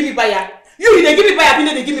give me buyer. You dey give me buyer, you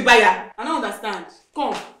dey give me buyer. I don't understand.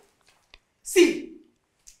 Come. See,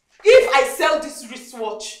 if I sell this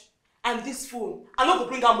wristwatch and this phone, I no go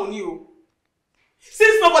bring out money. Oh.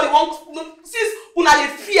 Since nobody wants, since una dey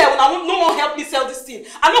fear, una no one help me sell this thing,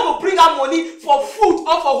 I no go bring out money for food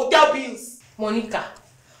or for hotel bills. Monica,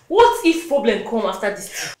 what if problem come after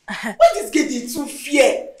this? When this girl dey too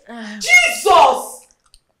fear? Jesus!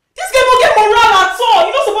 This girl no get morale at all.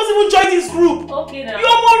 You not supposed to even join this group. Okay now.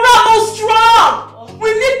 Your morale no strong. Okay. We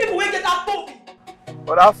need people who get that talk.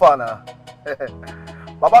 But how far now?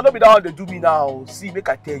 Baba, no be that one they do me now. See, make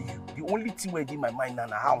I tell you, the only thing wey dey in my mind now,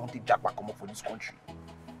 how I want to jack back come up for this country.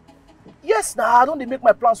 Yes, now I don't dey make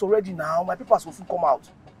my plans already now. My papers will soon come out.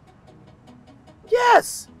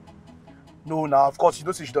 Yes. No, now of course you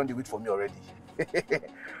don't say she don't dey wait for me already.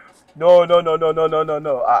 No.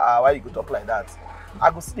 Why you go talk like that? I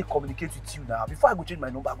go still communicate with you now. Before I go change my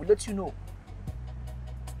number, I will let you know.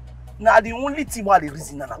 Now the only thing why they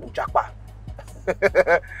reason now to jack back.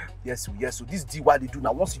 Yes. So this deal why they do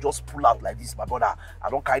now. Once you just pull out like this, my brother, I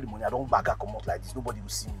don't carry the money. I don't bag her come out like this. Nobody will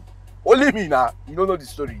see me. Only me now. You don't know the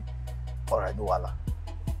story. All right, no wala.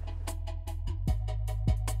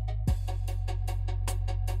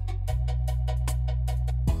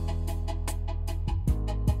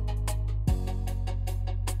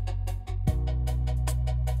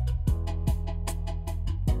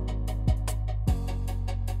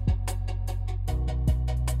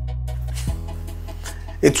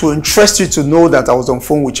 It will interest you to know that I was on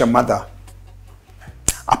phone with your mother.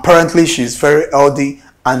 Apparently, she is very healthy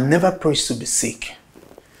and never prays to be sick.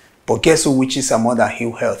 But guess who wishes her mother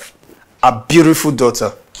ill health? A beautiful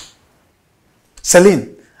daughter.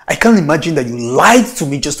 Celine, I can't imagine that you lied to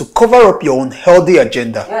me just to cover up your unhealthy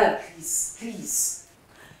agenda. Yeah, please.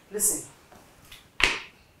 Listen.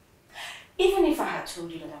 Even if I had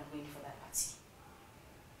told you that I'm going for that party,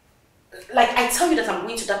 like I tell you that I'm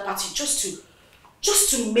going to that party just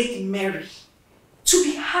to make merry, to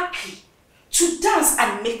be happy, to dance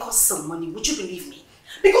and make us some money, would you believe me?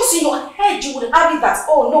 Because in your head you would have it that,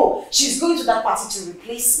 oh no, she's going to that party to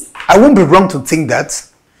replace me. I won't be wrong to think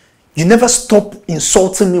that. You never stop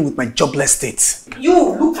insulting me with my jobless state.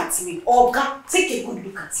 You look at me, Olga, take a good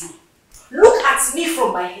look at me. Look at me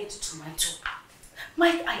from my head to my toe.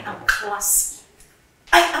 I am classy.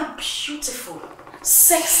 I am beautiful,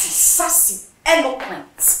 sexy, sassy,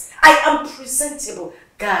 eloquent. I am presentable.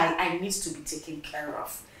 Guy, I need to be taken care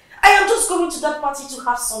of. I am just going to that party to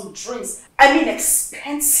have some drinks. I mean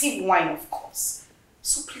expensive wine, of course.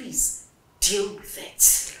 So please, deal with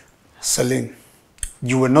it. Celine,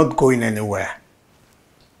 you were not going anywhere.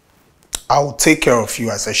 I will take care of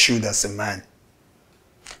you as I should as a man.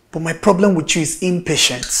 But my problem with you is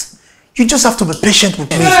impatience. You just have to be patient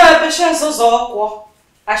with me. Patience also.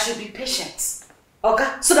 I should be patient. Okay?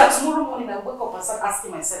 So that tomorrow morning I wake up and start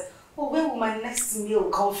asking myself, oh, where will my next meal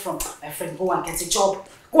come from? My friend, go and get a job.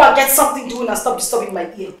 Go and get something doing and stop disturbing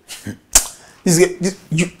my ear.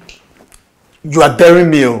 You are daring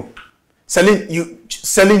me. Celine,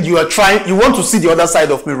 you are trying, you want to see the other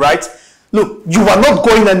side of me, right? Look, you are not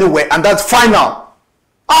going anywhere and that's final.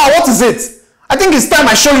 What is it? I think it's time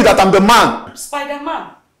I show you that I'm the man.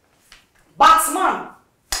 Spider-Man. Batman.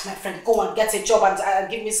 My friend, go and get a job and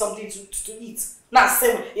give me something to eat. Now,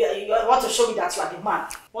 same, you want to show me that you are the man.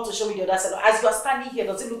 You want to show me the other side. As you are standing here,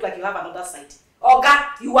 does it look like you have another side?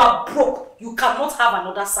 Oga, you are broke. You cannot have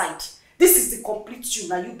another side. This is the complete you.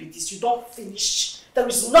 Now you be this. You don't finish. There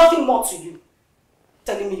is nothing more to you.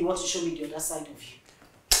 Telling me you want to show me the other side of you.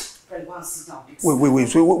 Friend, go and sit down.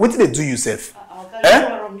 Wait. What did they do you, Seth? I'll carry you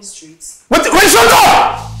around the streets. Wait, shut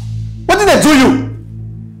up! What did they do you?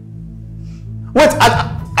 Wait,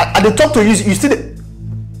 I they talk to you, you still...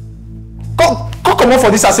 Come on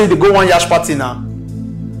for this, I say they go one yash party now.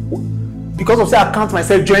 Because of say I can't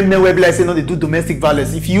myself join me where I say no, they do domestic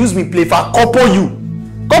violence. If you use me play, if I couple you,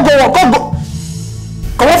 go.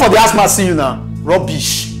 Come on for the ass man, see you now.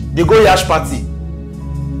 Rubbish. They go yash party.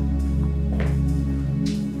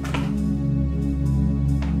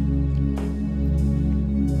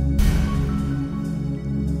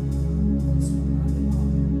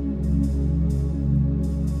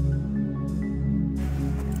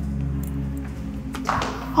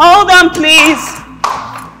 Hold on, please.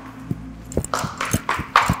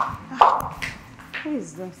 Who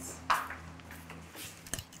is this?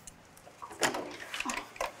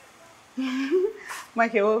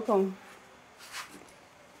 Mike, you're welcome.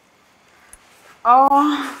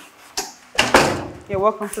 Oh, you're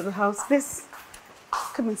welcome to the house. Please,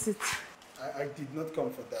 come and sit. I did not come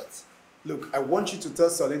for that. Look, I want you to tell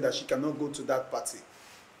Celine that she cannot go to that party.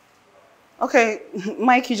 Okay,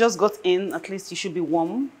 Mike, you just got in. At least you should be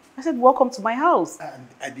warm. I said, welcome to my house. And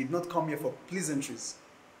I did not come here for pleasantries.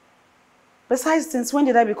 Besides, since when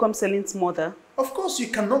did I become Celine's mother? Of course, you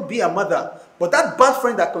cannot be a mother. But that bad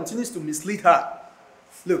friend that continues to mislead her.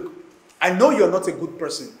 Look, I know you're not a good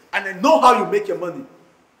person. And I know how you make your money.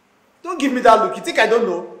 Don't give me that look. You think I don't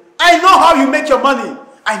know? I know how you make your money.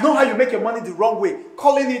 I know how you make your money the wrong way.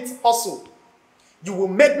 Calling it hustle. You will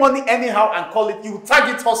make money anyhow and call it, you will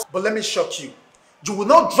tag it hustle. But let me shock you. You will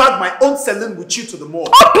not drag my own Celine with you to the mall.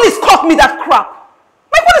 Oh, please cut me that crap.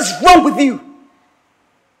 Mike, what is wrong with you?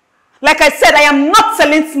 Like I said, I am not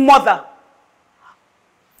Celine's mother.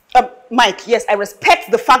 Mike, yes, I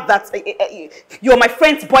respect the fact that you're my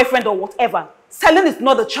friend's boyfriend or whatever. Celine is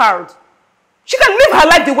not a child. She can live her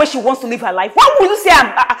life the way she wants to live her life. Why would you say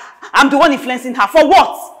I'm the one influencing her? For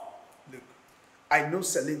what? Look, I know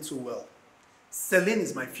Celine too well. Celine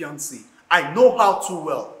is my fiancée. I know her too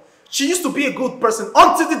well. She used to be a good person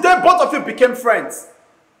until the day both of you became friends.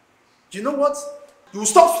 Do you know what? You will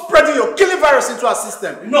stop spreading your killing virus into our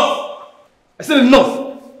system. Enough! I said enough!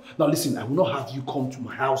 Now listen, I will not have you come to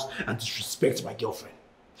my house and disrespect my girlfriend.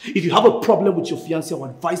 If you have a problem with your fiancé, I will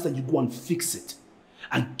advise that you go and fix it.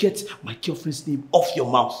 And get my girlfriend's name off your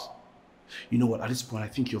mouth. You know what, at this point I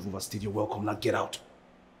think you've overstayed your welcome. Now get out.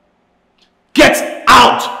 Get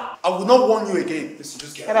out! I will not warn you again. Listen,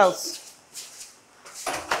 just get out.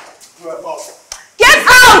 Get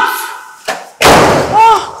out!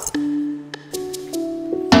 Oh.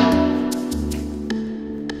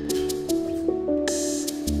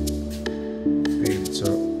 Babe, it's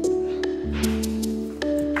all...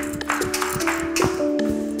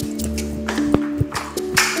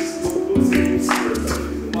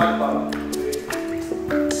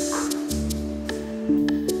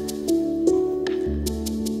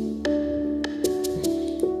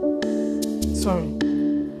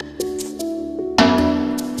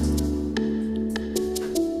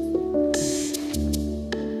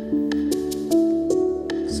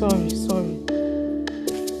 Sorry. Sorry.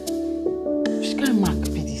 Which kind of mark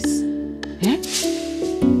be this? Eh?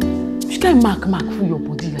 Which kind of mark for your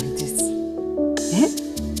body like this? Eh?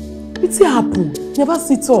 It's a happen. Never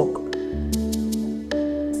see talk.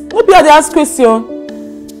 No be I dey ask question.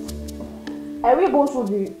 I will go through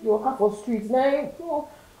the walk for street. Now,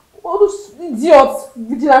 all those idiots,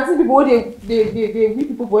 vigilante people, they meet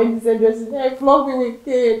people for indecent dresses. They flog me with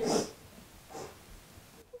kids.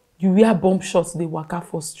 You wear bomb shots, they walk out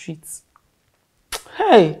for streets.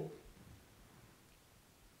 Hey!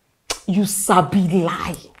 You sabi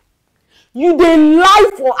lie. You dey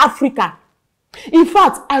lie for Africa. In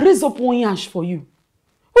fact, I raise up one yash for you.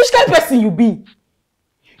 Which kind of person you be?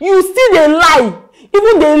 You still dey lie.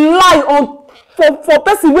 Even dey lie on for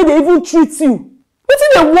person where they even treat you.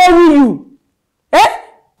 Wetin dey worry you? Eh?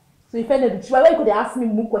 So if I know the truth, why you could ask me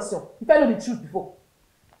more question? If I know the truth before.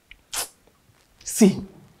 See,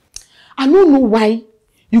 I don't know why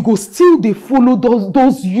you go still dey follow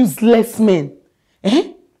those useless men.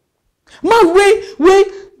 Eh? Man, wey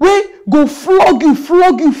go flog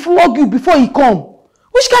you before he come.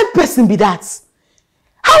 Which kind of person be that?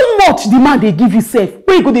 How much the man they give you sef?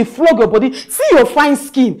 Where you go dey flog your body? See your fine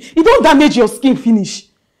skin. It don't damage your skin finish.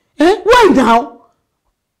 Eh? Why now?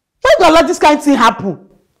 Why do I let this kind of thing happen?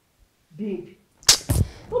 Babe,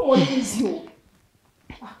 no money is you.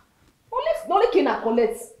 Only Cana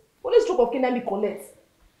collect. Only stroke of Cana me collect.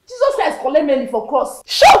 Jesus Christ collect money for cross.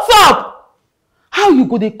 Shut up! How you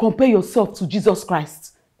go dey compare yourself to Jesus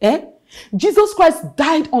Christ? Eh? Jesus Christ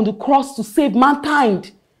died on the cross to save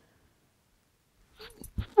mankind.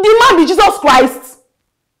 The man be Jesus Christ.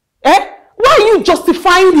 Eh? Why are you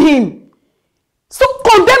justifying him? So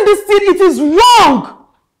condemn this thing. It is wrong.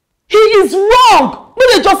 He is wrong.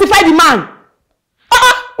 No, they justify the man.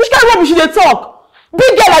 Which kind of rubbish should they talk?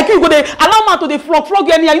 Big girl like you go dey allow man to dey flog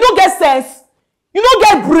you anyhow. You don't get sense. You don't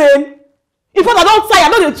get brain. In fact, I don't tire. I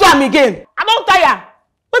don't try him again. I don't tire.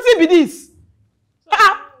 Wetin be this?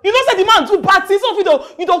 You know say the man do bad things. So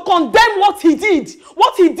you don't condemn what he did.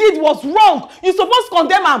 What he did was wrong. You supposed to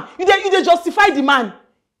condemn him. You dey justify the man.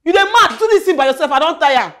 You dey mad. Do this thing by yourself. I don't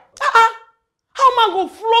tire. How man go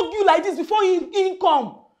flog you like this before he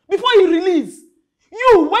come? Before he release?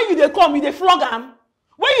 You, when you dey come, you dey flog him.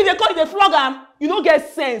 When you dey come, you dey flog him. You don't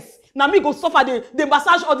get sense. Now me go suffer, they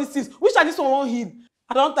massage all these things. Which are this one won't heal?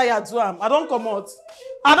 I don't tire to him. I don't come out.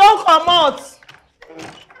 I don't come out.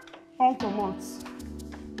 I don't come out.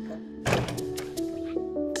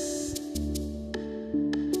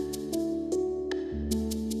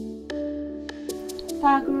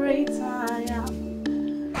 How great I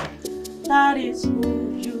am, that is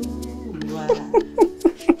who you are.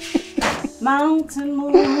 Mountain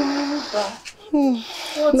mover.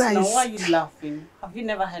 What's Nice. now? Why are you laughing? Have you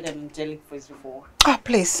never heard an angelic voice before?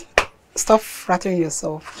 Please, stop flattering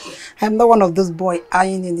yourself. I'm not one of those boys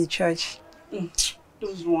eyeing in the church.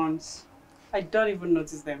 Those ones. I don't even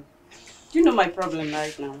notice them. Do you know my problem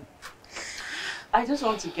right now? I just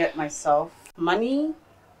want to get myself money,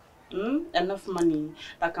 enough money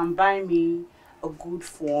that can buy me a good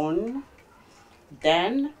phone.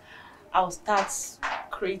 Then I'll start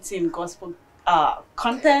creating gospel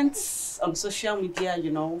content on social media,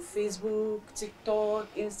 you know, Facebook, TikTok,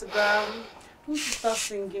 Instagram. Who should start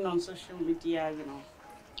singing on social media, you know?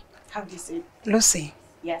 How do you say it? Lucy.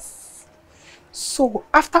 Yes. So,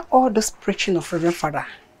 after all this preaching of Reverend Father,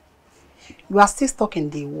 you are still stuck in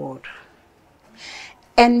the world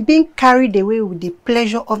and being carried away with the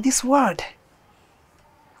pleasure of this world.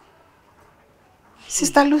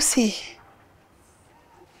 Sister Lucy.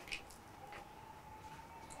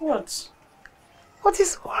 What? What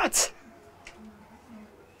is what?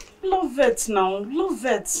 Love it now. Love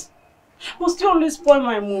it. Must you always spoil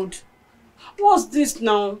my mood? What's this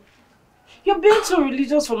now? You're being too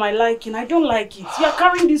religious for my liking. I don't like it. You're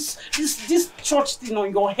carrying this church thing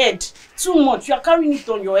on your head. Too much. You're carrying it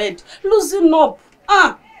on your head. Loosen up.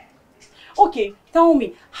 Okay, tell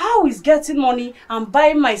me, how is getting money and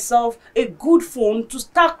buying myself a good phone to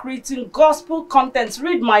start creating gospel content,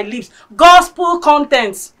 read my lips, gospel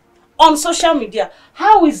content on social media,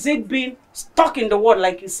 how is it being stuck in the world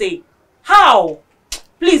like you say? How?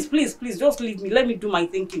 Please, please, please, just leave me. Let me do my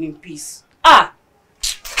thinking in peace.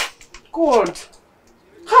 God.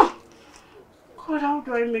 God, how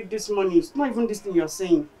do I make this money? It's not even this thing you're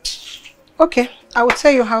saying. Okay, I will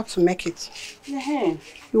tell you how to make it. Yeah.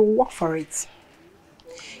 You work for it.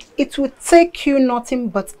 It will take you nothing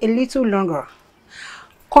but a little longer,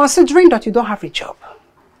 considering that you don't have a job.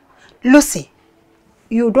 Lucy,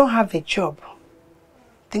 you don't have a job.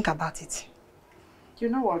 Think about it. You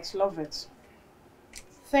know what? Love it.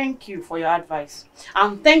 Thank you for your advice.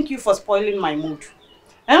 And thank you for spoiling my mood.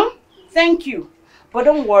 Thank you. But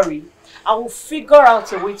don't worry. I will figure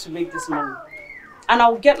out a way to make this money. And I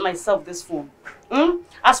will get myself this phone.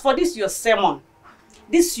 As for this your sermon,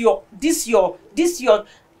 this your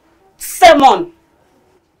sermon,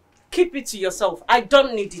 keep it to yourself. I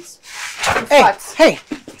don't need it. Hey,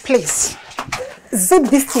 please. Zip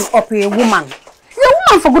this thing up with a woman. You're a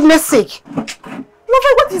woman, for goodness sake.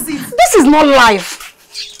 Lover, what is it? This is not life.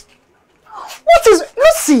 What is...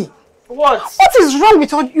 Lucy. What? What is wrong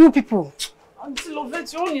with all you people? Auntie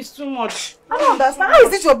Lovette, your own is too much. I don't understand. How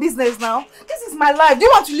is it your business now? This is my life. Do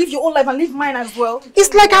you want to live your own life and live mine as well?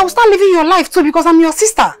 It's like I will start living your life too because I'm your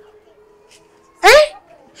sister.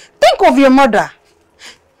 Think of your mother.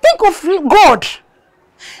 Think of God.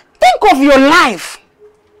 Think of your life.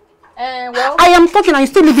 Well, I am talking and you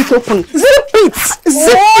still leave it open. Zip it. Zip it.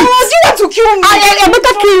 Do you want to kill me? I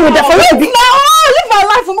better kill you for you. Live my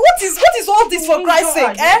life. What is all this for Christ's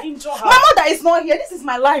sake? My mother is not here. This is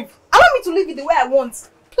my life. Allow me to live it the way I want.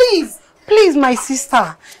 Please. Please, my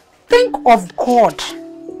sister, think of God.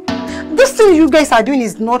 This thing you guys are doing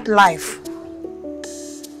is not life.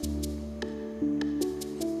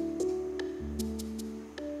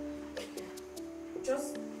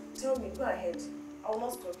 Just tell me, go ahead. I will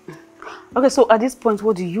not stop you. Okay, so at this point,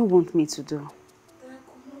 what do you want me to do? Then I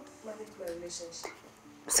could not manage my relationship.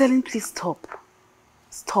 Selin, please stop.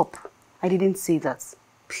 Stop. I didn't say that.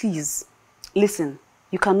 Please. Listen,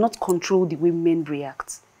 you cannot control the way men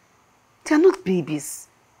react. They are not babies.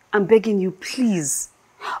 I'm begging you, please.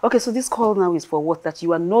 Okay, so this call now is for what? That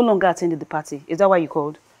you are no longer attending the party. Is that why you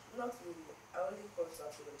called? Not really. I only called to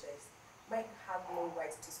apologize. Mike had no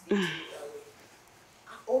right to speak to me that way.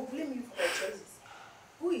 I'll blame you for my choices.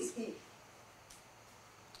 Who is he?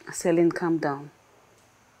 Selin, calm down.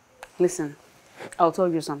 Listen, I'll tell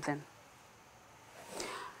you something.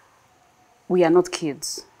 We are not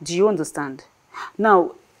kids. Do you understand?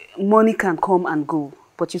 Now, money can come and go,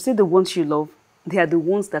 but you say the ones you love, they are the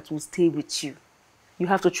ones that will stay with you. You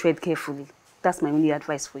have to tread carefully. That's my only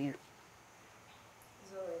advice for you.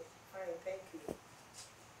 It's alright. Fine, thank you.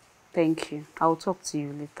 Thank you. I'll talk to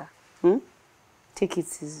you later. Take it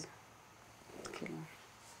easy. Okay.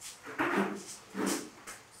 I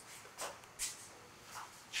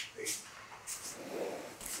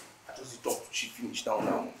just talked to Chief finish down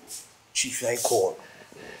now. Chief, I call.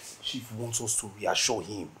 Chief wants us to reassure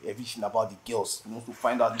him everything about the girls. He wants to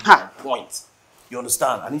find out the point. You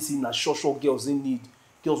understand? And he's saying that short girls they need.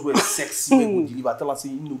 Girls were sexy when we deliver. I tell her, say,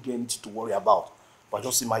 you don't get anything to worry about. But I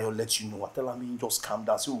just say, Mayo, let you know. I tell her, just calm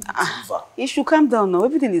down. So we'll deliver. You should calm down now.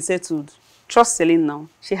 Everything is settled. Trust Selin now.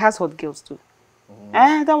 She has hot girls too.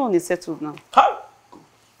 That one is settled now. How?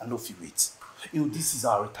 I know if you wait. You know, this is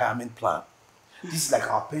our retirement plan. This is like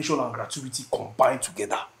our pension and gratuity combined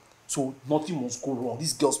together. So nothing must go wrong.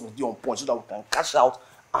 These girls must be on point so that we can cash out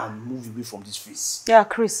and move away from this phase. Yeah,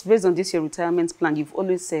 Chris, based on this your retirement plan, you've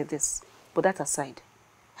always said this. But that aside,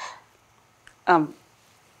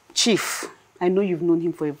 Chief, I know you've known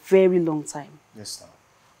him for a very long time. Yes, ma'am.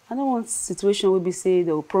 I don't want a situation where we say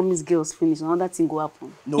they will promise girls finish, another thing go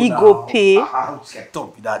happen. No, he go pay. How can I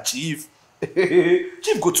talk with that, Chief?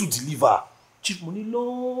 Chief go to deliver. Chief, money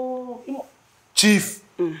long. Chief,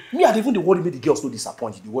 me I even the worry make the girls no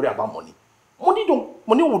disappointed. They worry about money. Money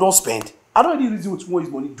we don't spend. I don't really reason what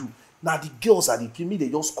his money do. Now the girls are the me they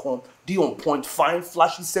just come, they on point, fine,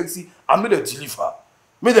 flashy, sexy, and make them deliver.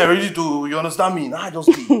 Make them ready to, you understand me? Nah, just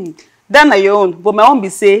be. That na your own, but my own be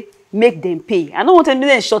say make them pay. I don't want them to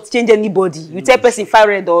shortchange anybody. You tell person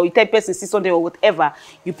 500 or you tell person 600 or whatever,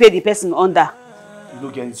 you pay the person under. You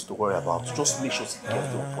don't get anything to worry about. Just make sure it gets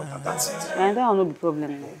to the point and that's it. And that will not be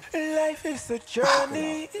problem. Life is a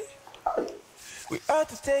journey. We have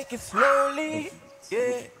to take it slowly.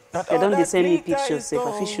 Yeah. They don't send me pictures,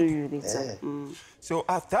 so I can show you later. So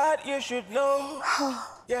I thought you should know.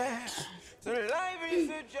 Yeah. So life is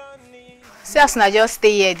a journey. See us now just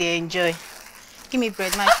stay here, they enjoy. Give me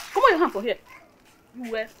bread, man. Come on, your hand for here.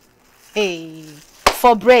 You wear. Hey,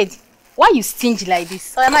 for bread. Why you stingy like this?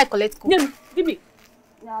 So am I collect cook? Give me.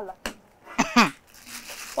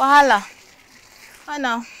 Wahala. Oh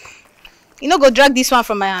no. You no go drag this one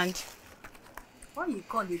from my hand. Why you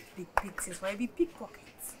call it big things? Why be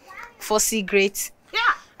pickpockets? For cigarette. Yeah.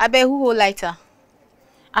 I bet who hold lighter.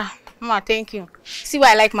 Ah, Mama, thank you. See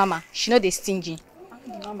why I like Mama. She know they stingy. I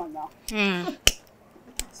be Mama now.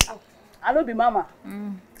 I don't be Mama.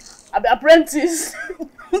 I be apprentice.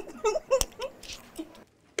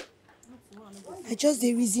 I just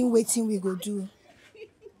the reason waiting we go do.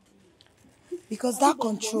 Because that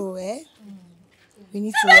control, we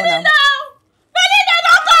need to run am.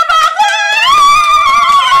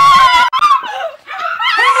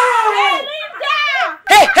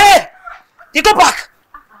 Hey! You go back!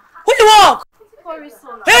 Who you walk?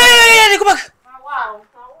 Hey, you go back!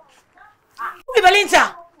 Who is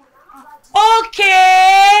Belinda?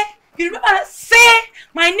 Okay! You remember say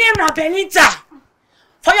my name na Belinda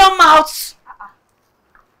for your mouth.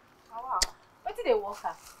 What did they walk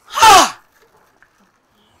at? Ha!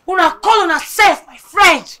 Una call on herself, my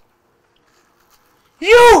friend.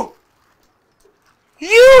 You,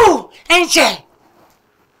 Angel.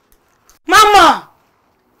 Mama,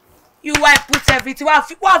 you wife put everything. What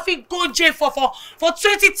if you go jail for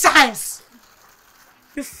 20 times?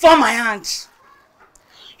 You form my hand.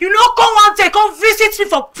 You know, come one day, come visit me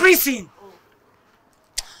for prison.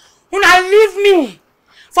 Una leave me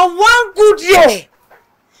for 1 good year.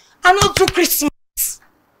 I no do Christmas.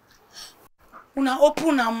 Una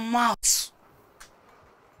open her mouth.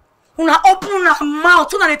 Una open her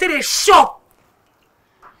mouth. Una take the shop.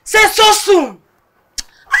 Say so soon.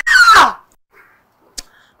 Ah!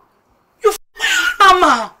 You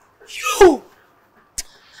mama. You.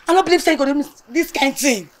 I don't believe saying you do this kind of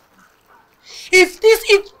thing. If this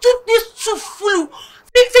too full,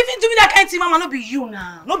 if do me that kind of thing, mama, not be you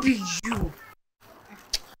now. Not be you.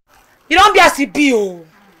 You don't be as it be, oh.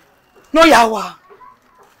 No yawa.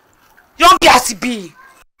 You don't be as it be.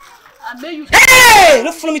 Hey!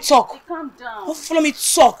 Don't follow me talk. Calm down. Don't follow me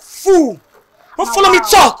talk. Fool. Don't follow me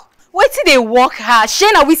talk. Wait till they work hard.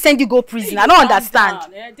 Shana, we send you go prison. I don't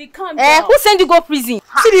understand. They calm down. Who send you go prison?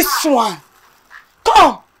 See this one.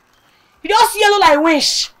 Come. You don't see yellow like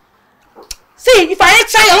winch. See, if I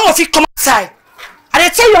enter you, I don't know if you come outside. And I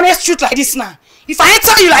tell you honest truth like this now. If I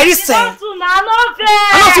enter you like this, I don't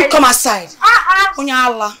know if you come outside.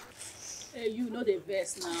 Allah. Hey, you know the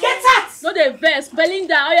verse now. Get out! Know the verse.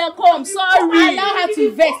 Belinda, oh yeah, come. Sorry. I know how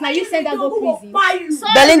to vex. Now you send her go prison.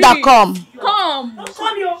 Sorry. Belinda, come. Come.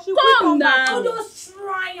 Come now. You just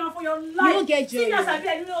trying for your life. You don't get joy.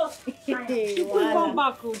 She will come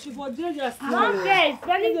back. She will just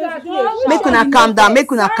Make una calm down.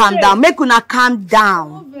 Make una calm down. Make una calm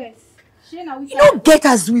down. You don't get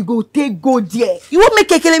as we go there. You won't make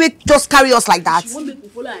Ekelebe just carry us like that. She won't make me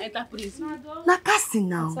follow and enter prison. Na casting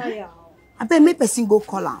now. I bet make person go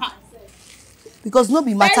call her. Because no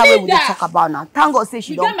be matter where we dey talk about now. Thank God say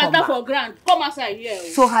she don't come back. For grand. Come outside here.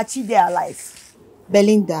 So Hachi dey alive.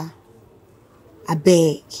 Belinda, I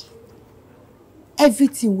beg.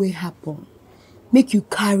 Everything will happen. Make you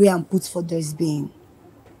carry and put for dustbin.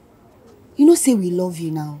 You know say we love you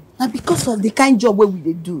now. Now because of the kind job where we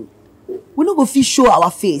dey do. We no go fit show our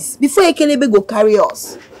face before Ekelebe go carry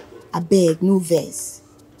us. I beg, no verse.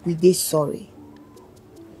 We dey sorry.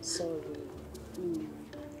 Sorry.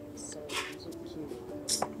 Sorry,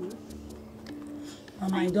 it's okay.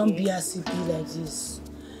 Mama, you don't be as it be like this.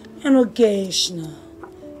 I don't get ish now.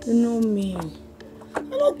 You know me. I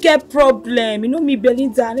don't get problem. You know me,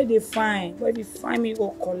 Belinda, I know they fine. But if you find me, go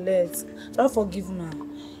collect. Don't forgive me.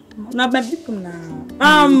 Now my people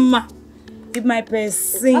now. With my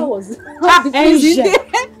person. How was it? How prison day?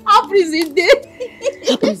 How prison day?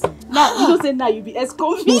 Now you don't say now you be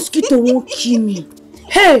ex-convict. Mosquito won't kill me.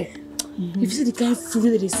 Hey! If you see the kind of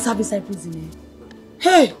food that they serve inside prison,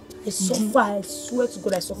 hey! I suffer. I swear to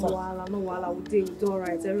God, I suffer. No wala, we do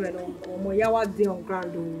alright. Everyone don't go. My yawa dey on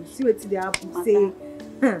ground though. See what they happen. Say,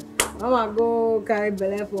 Mama go carry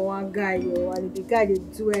belle for one guy, yo, and the guy they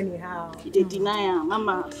do anyhow. They deny her,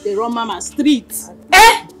 Mama. They run Mama street.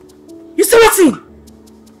 Eh? You see what thing?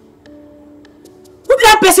 Who be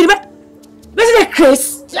that person? Person they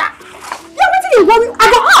crazy? Yeah, what did they worry?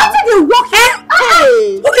 How did they walk? Hey!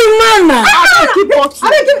 Who be man now? I keep watching.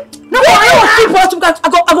 No, I don't keep watching.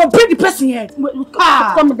 I go break the person head.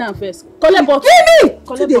 Come down first. Collect bottle. Give me!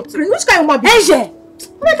 Collect bottle. Which kind of woman be? Angel!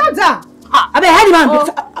 Calm down. I been head man.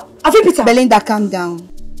 I feel Peter. Belinda, calm down.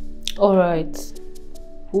 Alright.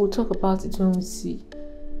 We'll talk about it when we see.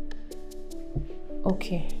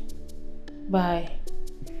 Okay. Bye.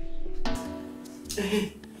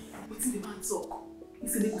 Hey, what's the man talk? He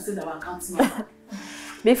said they could send our account number.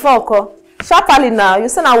 Before, call. Sharply now. You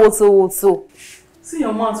send out what. See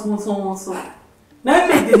your mouth, what. Now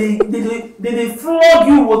they flog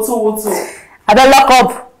you, what. I better lock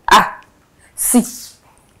up. See.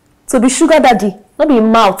 So be sugar daddy, not be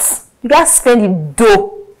mouth. You guys spend the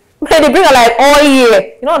dough. They bring her like all year.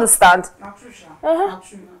 You don't understand? Not true, Sha. Uh-huh. Not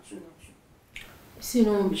true. You see, you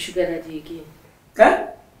don't want to be sugar daddy again. Eh?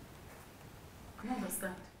 I don't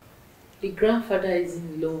understand. The grandfather is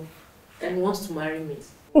in love and he wants to marry me.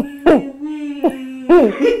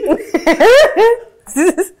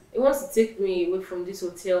 He wants to take me away from this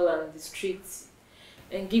hotel and the streets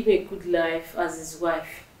and give me a good life as his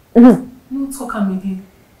wife. No talk am again.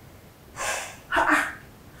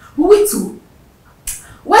 Wait to.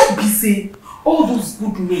 Why be say all those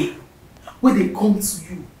good men when they come to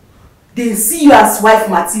you, they see you as wife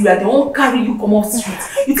material, they won't carry you come off street.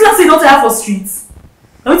 You tell them say you don't have for streets.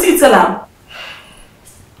 Now what you tell them?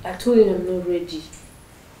 I told him I'm not ready.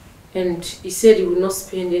 And he said he will not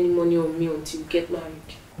spend any money on me until we get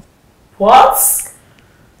married. What?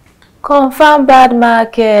 Confirm bad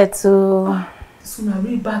market too. This one a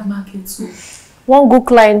really bad market too. One good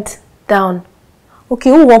client down. Okay,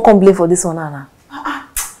 who won't complain for this one, Anna?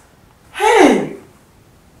 Hey!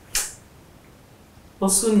 But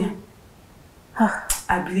Sonia,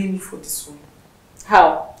 I blame you for this one.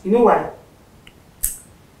 How? You know why?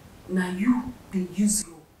 Now you, they use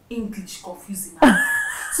your English confusing.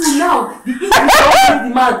 So now, the English marry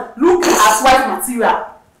the man look as wife material.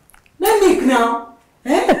 Let me now.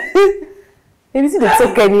 Maybe see the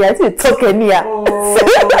talk any. I see the talk any.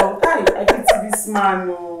 Oh, I can see this man.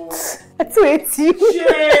 Oh. I too hate you.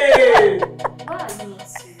 Shame. Why are you not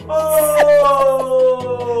serious?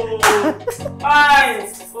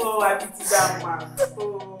 Oh, I pity that man.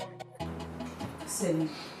 Oh. Listen,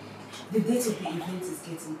 the date of the event is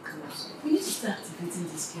getting close. We need to start activating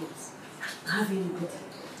these girls. Have anybody?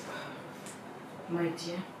 My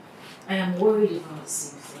dear, I am worried about the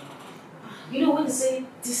same thing. You know when they say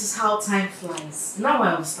this is how time flies, now I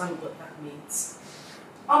understand what that means.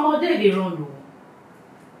 They run though.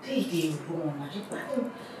 They run.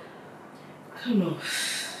 I don't know.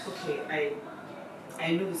 Okay,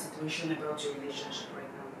 I know the situation about your relationship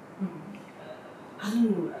right now. I don't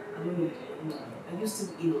know. Are you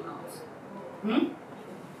still in or out?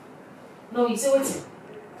 No, you say waiting.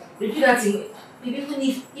 Repeat that thing. Even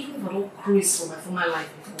if I don't craze for my former life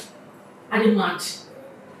before, I didn't mad.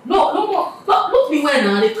 No, look me when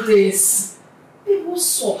I craze. People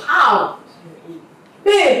saw how.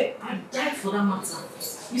 Babe, I died for that matter.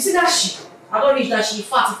 You see that shit? I don't reach that shit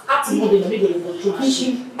fat. If acting more than maybe they control that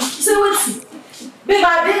shit. You say wait. Babe,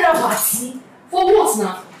 I did that party. For what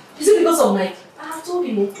now? You see, because of like, I have told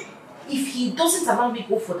him, if he doesn't allow me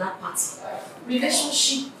go for that party,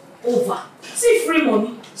 relationship over. See free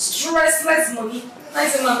money, stressless money.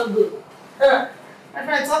 Nice man no good. My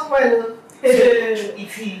friend, talk well.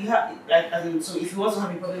 If he wants to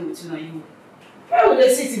have a problem with you now, you. Why would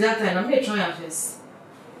they say to that time? I'm here trying first.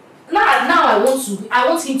 Now I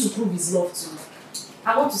want him to prove his love to me. I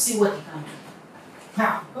want to see what he can do.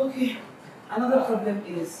 Now, okay. Another problem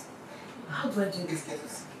is, how do I do these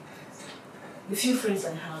girls? The few friends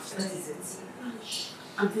I have, that is it.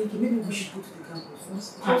 I'm thinking maybe we should go to the campus. No.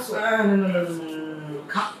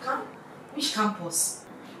 Which campus?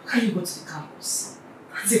 How can you go to the campus?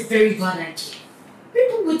 That's a very bad idea.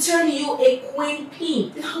 People will turn you a queen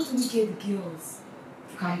pin. Then how do we get the girls?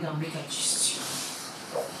 Calm down, make I just you.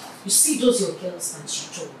 You see those your girls that you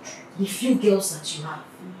told, the few girls that you have.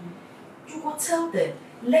 You will tell them.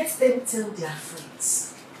 Let them tell their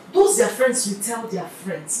friends. Those their friends will tell their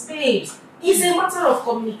friends. Babe, it's a matter of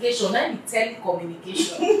communication, not the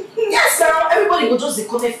telecommunication. Yes, sir. Everybody will just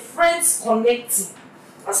connect. Friends connecting.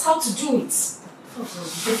 That's how to do it.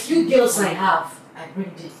 The few girls I have, I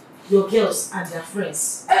bring them. Your girls and their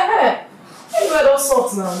friends. You are all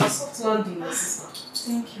soft now. You're soft landing, my sister.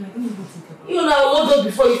 Thank you. I didn't even think about it. You know, I know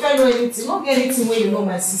before you can't know anything. Not get anything when you know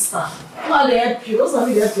my sister. Now they help you. Those are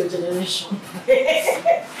me, they help your generation.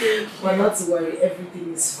 But not to worry,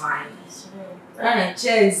 everything is fine. Alright,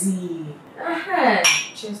 cheersy.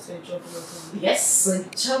 Cheers to a job well done. Yes, a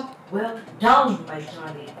job well done, my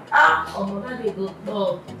darling. Oh, that they go.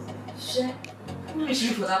 Oh, shit. I'm not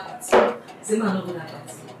for that party. Say, man, not go that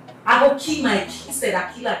party. I go kill my kid instead.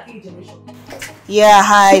 I kill her generation. Yeah,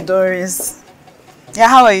 hi, Doris. Yeah,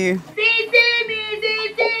 how are you? See me.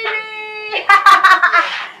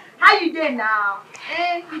 How you doing now?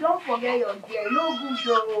 You don't forget your girl. No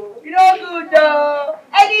good though.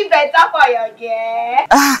 Any better for your girl?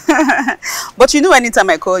 But you know anytime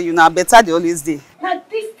I call you now, better they always do. Now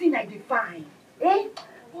this thing I define. But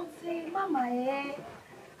say, mama,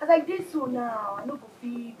 as like this so now, I no go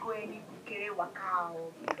fit go any bukere waka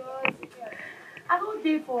because I don't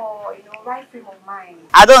dey for right frame of mind.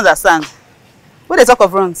 I don't understand. When they talk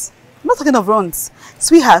of runs, I'm not talking of runs.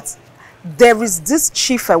 Sweetheart, there is this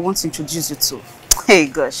chief I want to introduce you to. Hey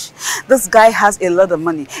gosh, this guy has a lot of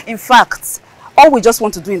money. In fact, all we just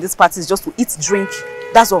want to do in this party is just to eat, drink.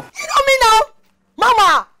 That's all. You know me now?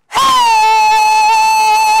 Mama!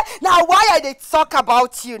 Hey! Now why are they talk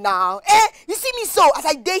about you now? You see me so, as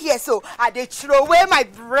I dey here so, I dey throw away my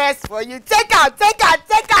breast for you. Take out.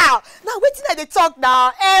 Now waiting at the talk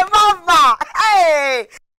now. Hey, mama!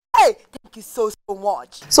 Hey, thank you so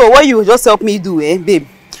much. So what you just help me do, babe?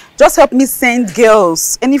 Just help me send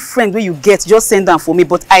girls. Any friend where you get, just send them for me.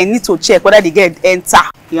 But I need to check whether they get enter.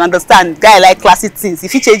 You understand? Guy like classy things.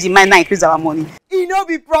 If you change your mind now, increase our money. It no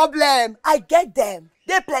be problem. I get them.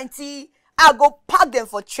 They plenty. I go pack them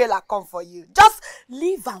for trailer come for you. Just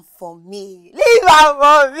leave them for me.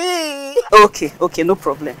 Okay, no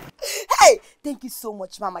problem. Hey, thank you so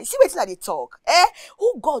much, mama. You see what they talk?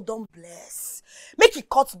 Who God don't bless? Make it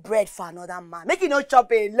cut bread for another man. Make it no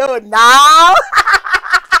chop alone now.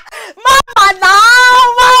 Mama now.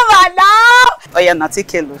 Oh yeah, now take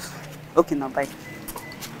care, love. Okay, now bye.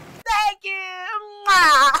 Thank you.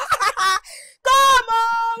 Come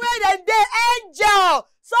on, where the angel.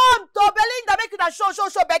 Some to Belinda make una show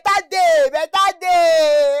better day.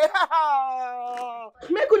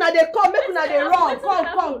 Make una they come, make una they run.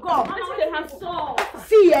 Come. They have salt.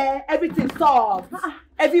 See, everything solved.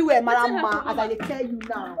 Everywhere, Marama, as I tell you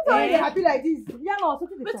now. Why they happy like this? Yeah, no,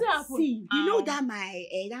 something they see. You know that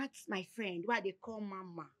that's my friend, what they call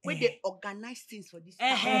Mama, where they organize things for this.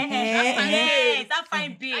 That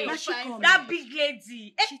fine babe. That big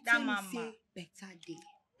lady. That Mama. Say better day.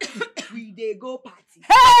 We dey go party.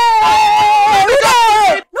 Hey!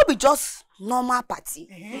 No be just normal party.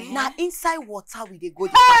 Now inside water we dey go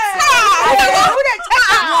the party.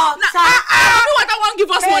 Mommy water won't give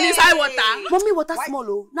us money inside water. Mommy water small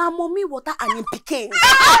oh. Now mommy water and in pikin.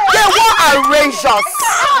 They won't arrange us.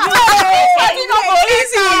 It don't go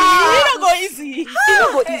easy. It don't go easy. It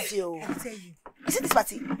don't go easy oh. I tell you. You see this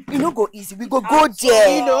party? It no go easy. We go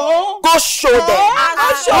there. You know? Go show them. Go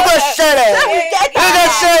share them. Go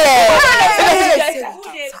share them.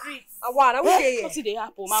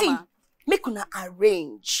 See, make una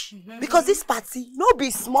arrange. Because this party no be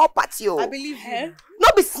small party oh. I believe you. No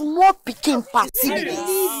be small pikin party. I believe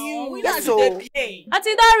you. Yes so.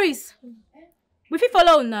 Auntie Doris, we fit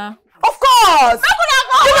follow now. Of course.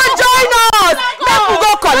 You will join us. Make we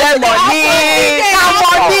go collect money.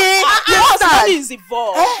 Money. Money is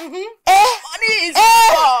involved. Money is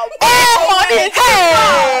involved. Money.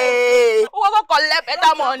 Hey. We go collect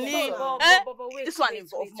better money. This one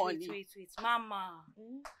involve money. Wait,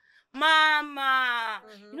 Mama.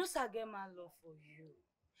 You know, sir, get my love for you.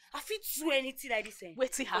 I feel do anything like this.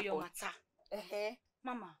 Wait till for your happen. matter.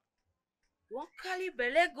 Mama. You want carry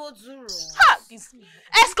belle go do wrong? Ha! This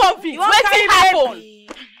ex-convict. Wait till happen.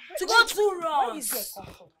 To go do wrong.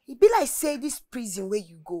 It be like say this prison where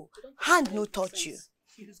you go, hand no touch you.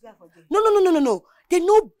 No. They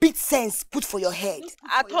no big sense put for your head.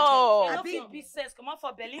 At all. I big sense come out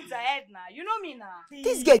for Belinda head now. You know me now.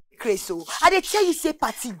 This get crazy so. I dey tell you say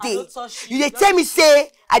party day. You dey tell me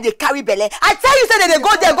say I dey carry belle. I tell you say they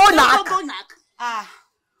go there go knack.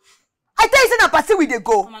 I tell you say na party we dey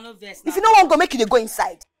go. If you no want go make you dey go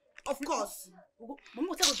inside. Of course.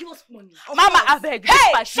 Mama, give us money. Mama, abeg.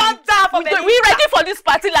 Hey, shut down for me. We ready for this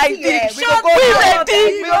party like this. We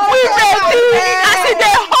ready. As it dey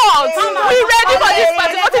hot. We ready for this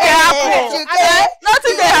party. Nothing dey happen.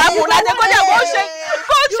 Nothing dey happen. Like they go there go check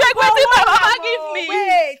wetin my mama give me.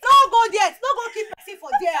 Wait, no go there. No go keep person for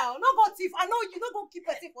there. No go thief. I know you no go keep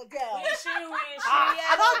person for there.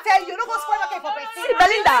 I don't tell you. No go spoil market for person. See,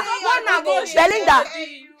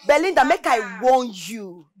 Belinda, make I warn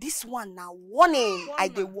you. This one now warning. I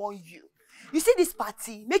dey warn you. You see this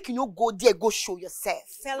party, make you no go there, go show yourself.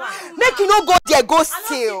 Make you no go there, go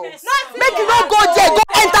steal. Make you no go there, go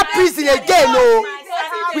enter prison again, no.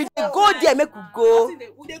 We dey go there, make we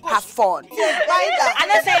go have fun. I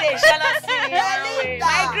don't say they jealousy.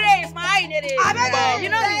 My grace, my eye, you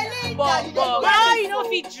know me. But you know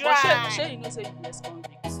fit dry. Sure, you know say you yes convict.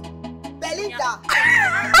 Belinda,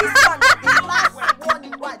 this one is the last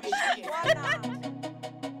warning what they give.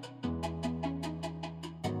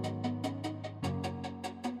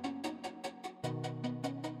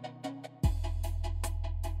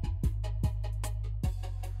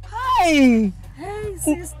 Hey,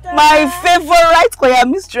 sister. My favorite choir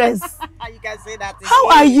mistress. You can say that. How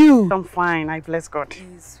are you? I'm fine. I bless God.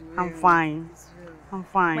 I'm fine. I'm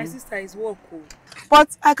fine. My sister is work.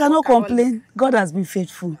 But I cannot complain. God has been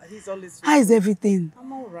faithful. He's always faithful. How is everything?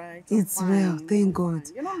 I'm all right. It's well. Thank God.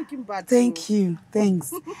 You're not looking bad. Thank you.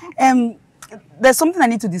 Thanks. There's something I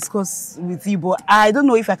need to discuss with you, but I don't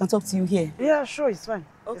know if I can talk to you here. Yeah, sure. It's fine.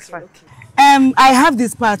 Okay, it's fine. Okay. I have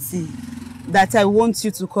this party that I want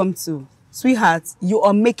you to come to. Sweetheart, you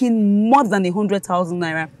are making more than 100,000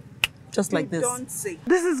 naira. Just like this. Don't say.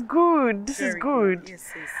 This is good. This is good.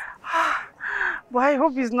 Yes. But I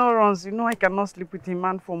hope he's not runs. You know I cannot sleep with a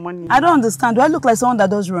man for money. I don't understand. Do I look like someone that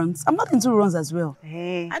does runs? I'm not into runs as well.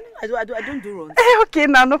 Hey. I don't do runs. Okay,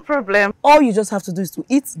 now no problem. All you just have to do is to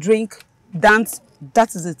eat, drink, dance.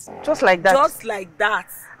 That is it. Just like that. Just like that.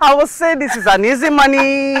 I will say this is an easy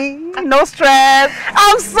money. No stress.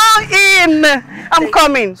 I'm so in. I'm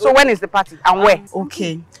coming. So when is the party and where?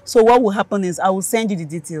 Okay. So what will happen is I will send you the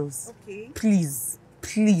details. Okay. Please,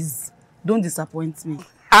 don't disappoint me.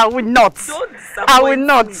 I will not. Don't disappoint I will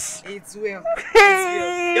not. me. It's well.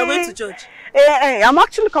 You're going to church? Hey, I'm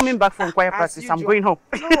actually coming back from choir practice. I'm going home.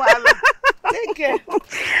 No, take care.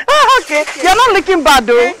 Okay. You're not looking bad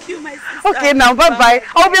though. Thank you, my sister. Okay, now bye-bye.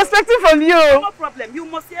 I'll be expecting from you. No problem. You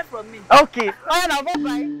must hear from me. Okay. Alright, now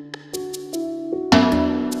bye-bye.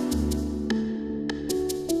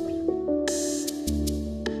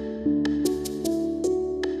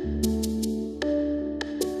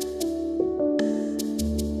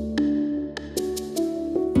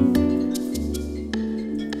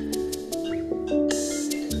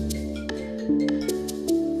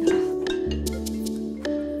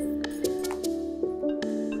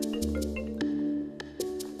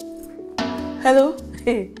 Hello?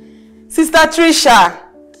 Hey. Sister Trisha,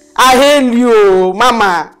 I hail you,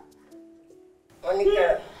 Mama.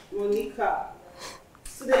 Monica.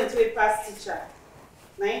 Student way pass teacher.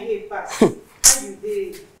 9 day pass. How you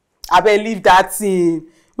dey? I believe that thing.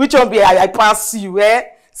 Which one be I pass you, eh?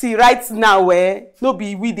 See, right now, no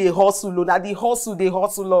be we dey hustle, na the hustle dey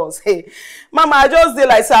hustle us. Hey, Mama, I just dey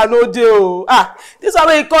like say I no dey o. Ah, this one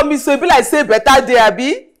wey you call me so, e be like say better day,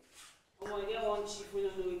 abi?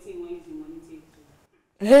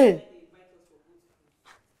 Hey,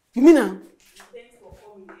 you mean am?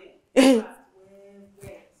 Hey.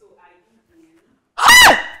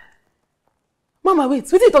 Ah! Mama, wait,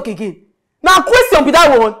 wetin you talk again? Na question be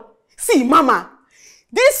that one. See, Mama,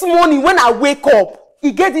 this morning when I wake up,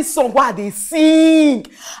 e get this song wey I dey sing.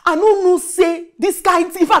 I no know say this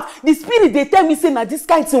kind thing. In fact, the spirit dey tell me say na this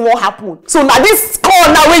kind thing wan happen. So na this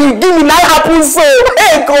call now wey you give me na happen so.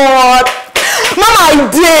 Hey God, Mama, I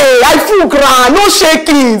dey, I full ground, no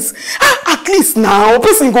shakings. At least now,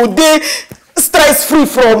 person go dey stress free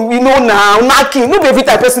from now knacking. No be every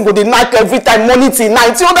time person go dey knack every time morning till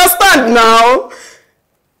night. You understand now?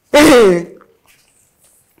 Hey.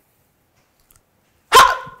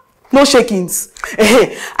 No shakings.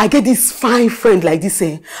 I get this fine friend like this.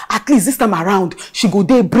 At least this time around, she go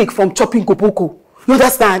dey break from chopping kopoko. You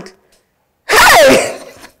understand? Hey!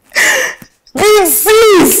 Big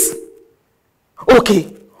sis!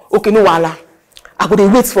 Okay, no wahala. I go dey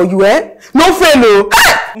wait for you, eh? No fail, oh.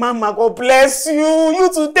 Hey! Mama, God bless you. You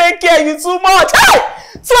to take care, you too much. Hey!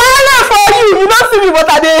 Swallow for you. You don't see me, but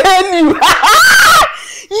I dey hail you.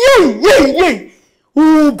 Yay!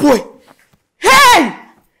 Oh boy. Hey!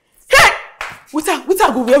 Which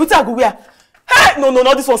I go wear? Hey!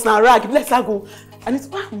 No, this one's not rag. Let's go. I need to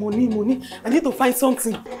money. I need to find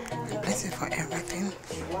something. Bless you for everything.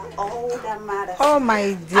 All that matters. Oh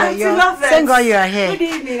my dear, thank God you are here. Good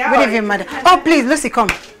evening. Good evening, madam. Oh please, Lucy, come.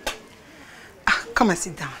 Come and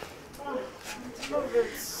sit down.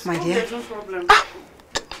 My dear. No problem.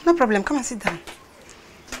 No problem. Come and sit down.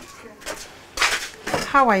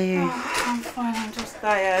 How are you? I'm fine. I'm just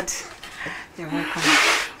tired. You're welcome.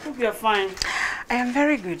 Hope you're fine. I am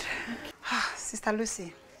very good. Sister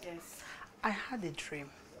Lucy. Yes. I had a dream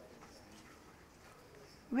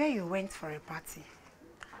where you went for a party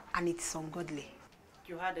and it's ungodly.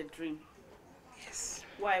 You had a dream? Yes.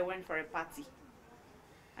 Why I went for a party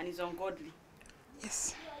and it's ungodly?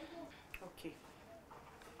 Yes. Okay.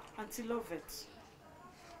 Auntie Lovett,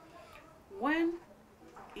 when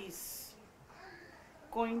is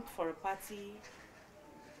going for a party,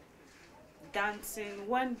 dancing,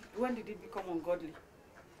 when did it become ungodly?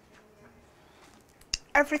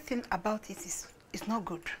 Everything about it is not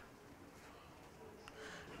good.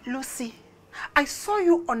 Lucy, I saw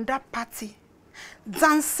you on that party,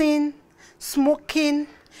 dancing, smoking,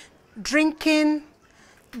 drinking,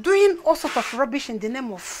 doing all sorts of rubbish in the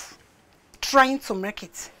name of trying to make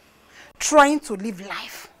it, trying to live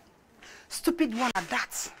life. Stupid one at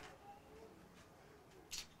that.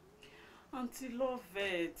 Auntie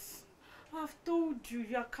Lovett, I've told you,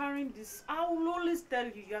 you are carrying this. I will always tell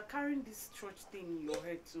you are carrying this church thing in your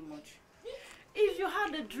head too much. If you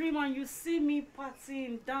had a dream and you see me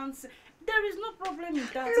partying, dancing, there is no problem in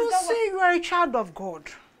that. Lucy, you are a child of God.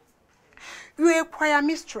 You are a choir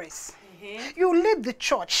mistress. You lead the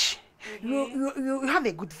church. You have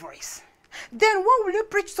a good voice. Then what will you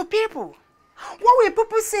preach to people? What will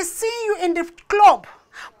people say, seeing you in the club,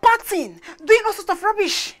 partying, doing all sorts of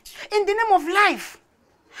rubbish in the name of life?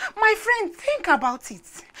 My friend, think about it.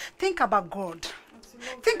 Think about God.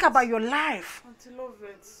 Think about your life. Auntie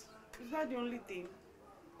Lovett, is that the only thing?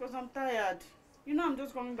 Because I'm tired. You know I'm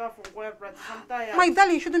just coming back from choir practice. I'm tired. My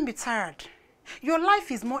darling, you shouldn't be tired. Your life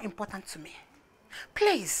is more important to me.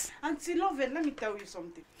 Please. Auntie Lovett, let me tell you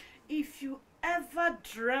something. If you ever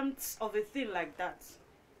dreamt of a thing like that,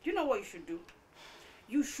 you know what you should do?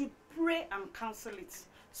 You should pray and cancel it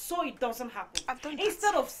so it doesn't happen.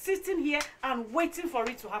 Instead of sitting here and waiting for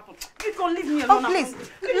it to happen. You can leave me alone. Oh, please.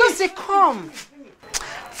 Lucy, come.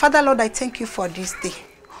 Father, Lord, I thank you for this day.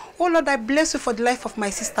 Oh, Lord, I bless you for the life of my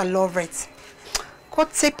sister, Lovett.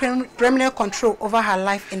 God, take permanent control over her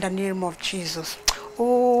life in the name of Jesus.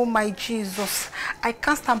 Oh, my Jesus. I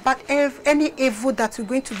can't stand back any evil that will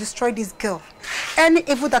going to destroy this girl. Any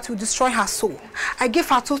evil that will destroy her soul. I give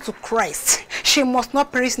her soul to Christ. She must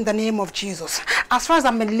not perish in the name of Jesus. As far as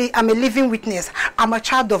I'm a living witness, I'm a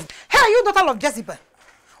child of... Hey, are you daughter of Jezebel?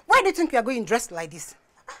 Why do you think you are going dressed like this?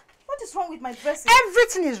 What is wrong with my dressing?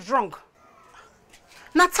 Everything is wrong.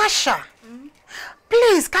 Natasha,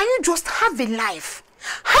 please, can you just have a life?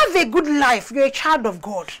 Have a good life. You're a child of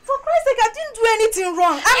God. For Christ's sake, I didn't do anything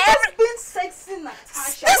wrong. I'm just being sexy,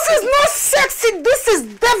 Natasha. This is not sexy. This is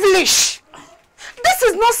devilish. This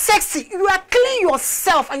is not sexy. You are cleaning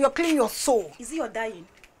yourself and you're cleaning your soul. Is it your dying?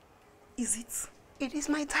 Is it? It is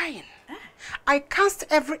my dying. I cast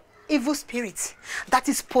every evil spirit that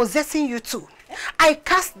is possessing you too. I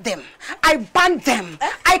cast them. I ban them.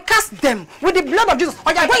 I cast them with the blood of Jesus.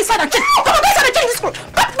 Oh yeah, go inside and change. Come on, go inside and change this clothes.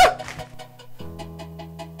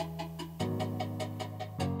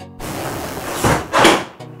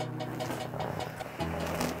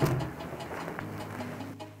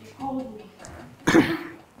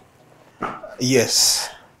 Yes.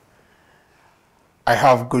 I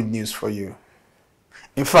have good news for you.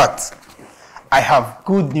 In fact, I have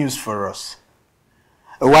good news for us.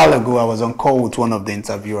 A while ago, I was on call with one of the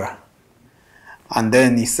interviewers. And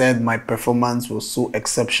then he said my performance was so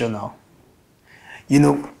exceptional. You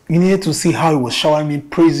know, you needed to see how he was showering me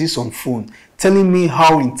praises on phone, telling me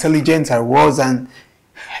how intelligent I was, and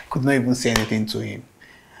I could not even say anything to him.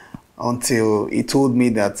 Until he told me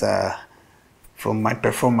that from my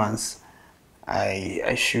performance,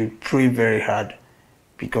 I should pray very hard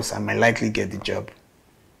because I might likely get the job.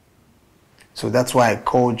 So that's why I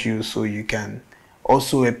called you, so you can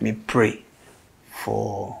also help me pray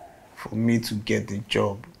for me to get the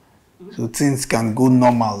job. So things can go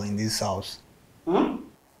normal in this house.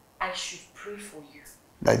 I should pray for you.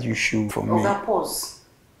 That you should for me. Oga, pause.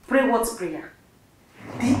 Pray what prayer?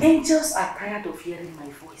 The angels are tired of hearing my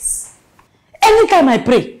voice. Anytime I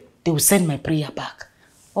pray, they will send my prayer back.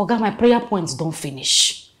 Oga, my prayer points don't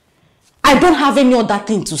finish. I don't have any other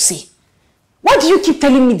thing to say. Why do you keep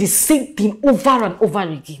telling me the same thing over and over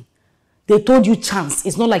again? They told you chance.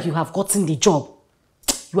 It's not like you have gotten the job.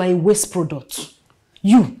 You are a waste product.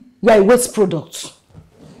 You are a waste product.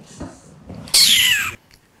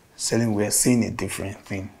 Selling, we are seeing a different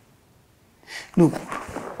thing. Look,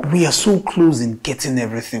 we are so close in getting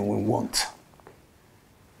everything we want.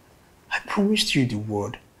 I promised you the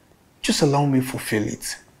word. Just allow me to fulfill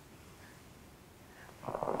it.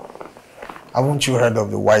 I want you heard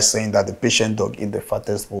of the wise saying that the patient dog eat the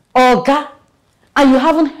fattest bone. Oga, and you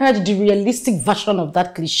haven't heard the realistic version of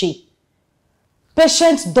that cliche.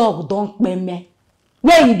 Patient dog don't meme.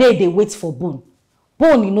 Where in there they wait for bone.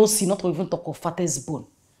 Bone you know see, not to even talk of fattest bone.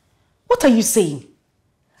 What are you saying?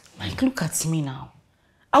 Like, look at me now.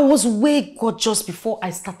 I was way gorgeous before I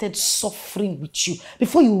started suffering with you.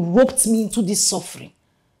 Before you roped me into this suffering.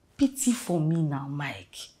 Pity for me now,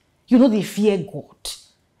 Mike. You know they fear God.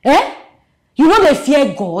 Eh? You know they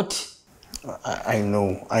fear God. I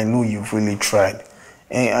know you've really tried.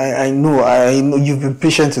 I know you've been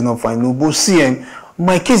patient enough, I know. But see,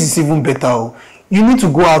 my case is even better. You need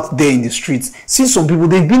to go out there in the streets. See some people,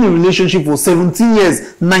 they've been in a relationship for 17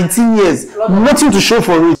 years, 19 years, nothing to show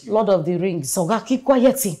for it. Lord of the Rings, Oga, keep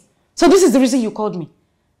quiet. So this is the reason you called me.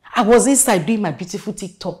 I was inside doing my beautiful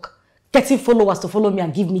TikTok, getting followers to follow me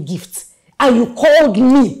and give me gifts. And you called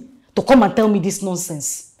me to come and tell me this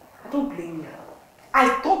nonsense. I don't blame you.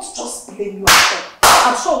 I don't just blame you at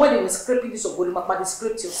all. I'm sure when they were scraping this Ogolimapa, they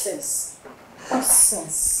scraped your sense. What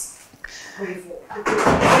sense?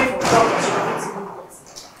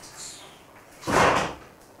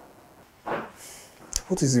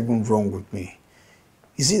 What is even wrong with me?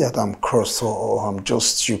 Is it that I'm cross or I'm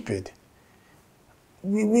just stupid?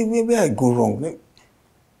 Where I go wrong?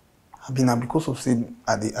 I mean, because of saying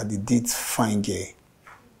at the date fine girl.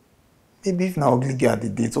 Maybe if now ugly girl at the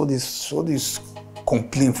date, all this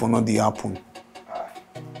complaint for not the happen.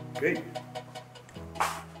 Babe,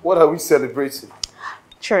 what are we celebrating?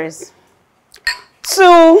 Cheers.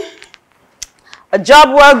 To a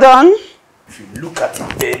job well done. If you look at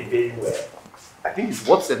it very, very well, I think it's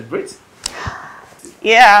worth celebrating.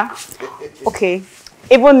 Yeah. Okay.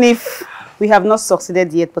 Even if we have not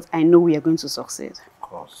succeeded yet, but I know we are going to succeed. Of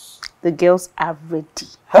course. The girls are ready.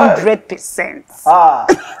 100%. Ah.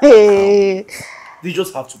 Hey. They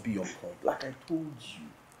just have to be on point. Like I told you,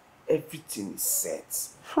 everything is set.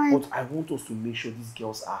 Fine. But I want us to make sure these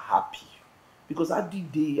girls are happy. Because at the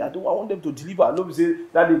day, I want them to deliver. I know we say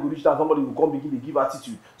that they go reach down, somebody will come begin to give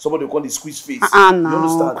attitude. Somebody will come to squeeze face. You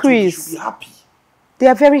understand? Chris. So they should be happy. They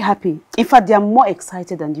are very happy. In fact, they are more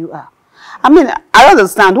excited than you are. I mean, I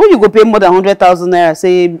understand. When you go pay more than 100,000 naira,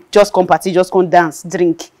 say, just come party, just come dance,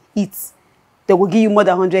 drink, eat, they will give you more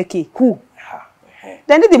than 100K. Who?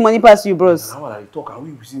 They need the money past you, bros. Now when I talk, and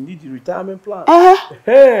we need the retirement plan.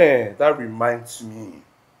 Hey, that reminds me.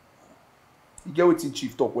 You get what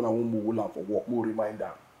Chief talk when I want more for work, more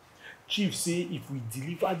reminder. Chief say if we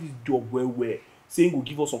deliver this job well, saying will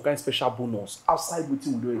give us some kind of special bonus outside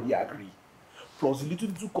waiting we already agree. plus the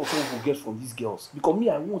little concern we get from these girls. Because me,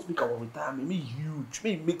 I want to make our retirement me huge,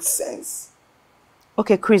 make it make sense.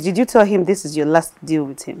 Okay, Chris, did you tell him this is your last deal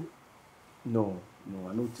with him? No,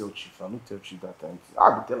 I don't tell Chief. I don't tell Chief that time. I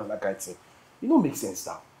will tell him that kind of thing. It don't make sense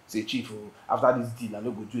now. Say, Chief, after this deal, I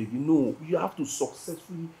don't go do it. No, you have to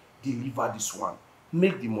successfully deliver this one.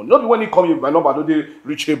 Make the money. Not when he come in, my number don't they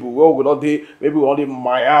reachable. Well, we don't they maybe we don't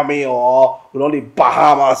Miami or we don't they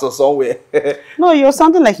Bahamas or somewhere. No, you're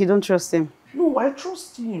sounding like you don't trust him. No, I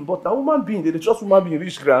trust him, but a woman being, they trust woman being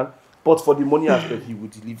rich grand. But for the money aspect, he will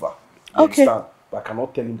deliver. You understand? But I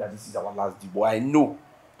cannot tell him that this is our last deal. But I know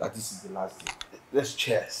that this is the last deal. Let's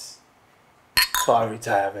cheers for our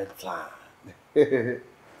retirement plan.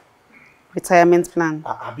 Retirement plan.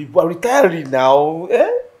 I'll be retiring now.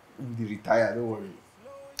 We'll retire, don't worry.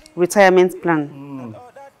 Retirement plan.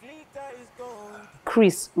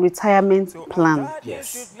 Chris, retirement plan.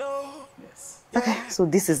 Yes. Okay, so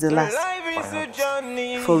this is the last.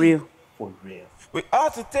 For real. For real. We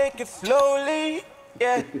ought to take it slowly.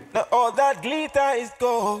 Yeah, not all that glitter is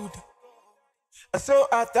gold. So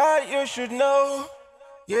I thought you should know.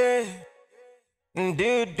 Yeah.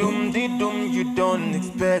 Dum you don't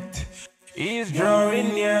expect. He's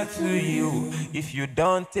drawing near to you if you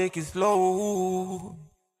don't take it slow.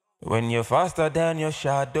 When you're faster than your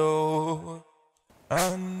shadow.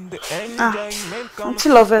 And the enjoyment comes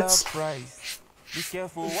love with it. a price. Be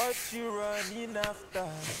careful what you running after.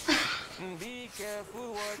 Be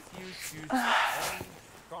careful what you choose. And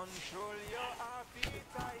control your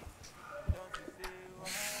appetite. Don't you say why?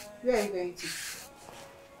 Where are you going to?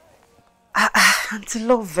 Auntie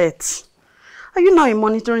Lovett, are you now a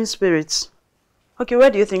monitoring spirit? Okay,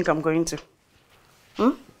 where do you think I'm going to?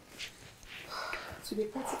 To the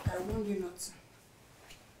party I warned you not to.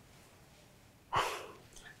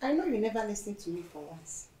 I know you never listen to me for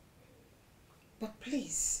once. But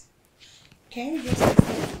please, can you just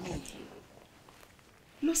listen to me?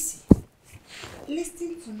 Lucy,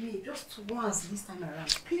 listen to me just once this time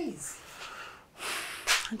around, please.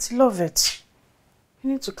 Auntie Lovett, you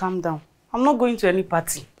need to calm down. I'm not going to any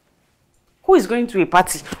party. Who is going to a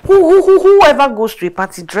party? Whoever goes to a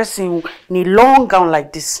party dressing in a long gown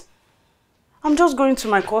like this? I'm just going to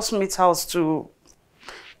my classmate's house to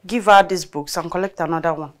give her these books and collect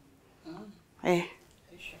another one.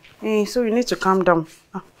 So you need to calm down.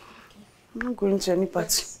 I'm not going to any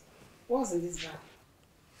party. What's in this bag?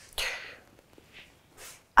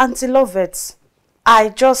 Auntie Lovett, I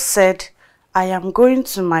just said I am going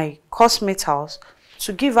to my classmate's house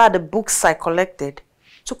to give her the books I collected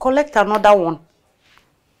to collect another one.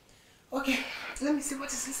 Okay, let me see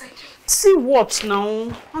what is inside. See what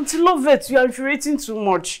now? Auntie Lovett, you are infuriating too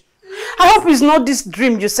much. I hope it's not this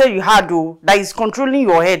dream you said you had, that is controlling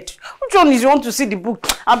your head. Which one is you want to see the book?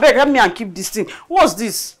 I beg, help me and keep this thing. What's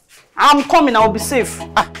this? I'm coming, I'll be safe.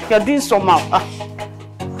 You're doing somehow.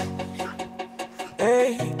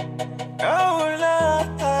 Hey, oh,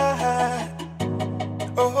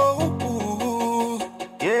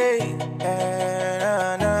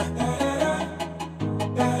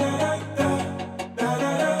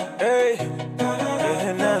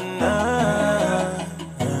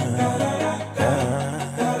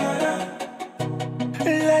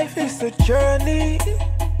 a journey.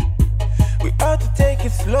 We ought to take it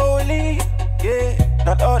slowly. Yeah,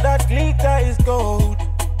 not all that glitter is gold.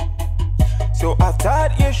 So I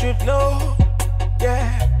thought you should know.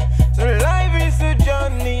 Yeah, so life is a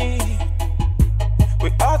journey. We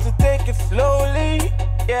ought to take it slowly.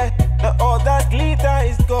 Yeah, not all that glitter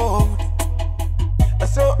is gold.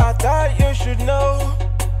 So I thought you should know.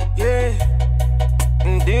 Yeah,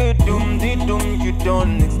 dum you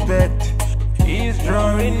don't expect. He's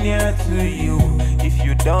drawing near to you if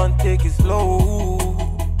you don't take it slow.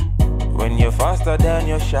 When you're faster than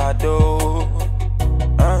your shadow,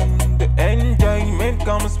 and the enjoyment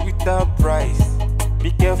comes with a price.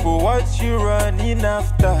 Be careful what you're running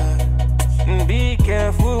after. Be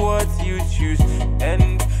careful what you choose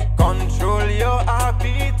and control your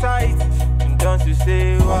appetite. Don't you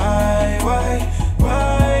say why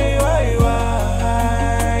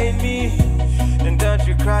me? And don't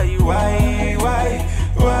you cry why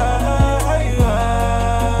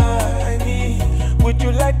me? Would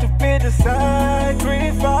you like to pay the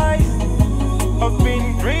sacrifice of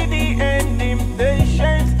being greedy and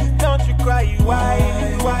impatient? Don't you cry why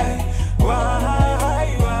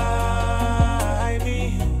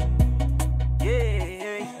me?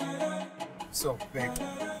 Yeah. So, babe,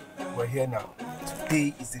 we're here now.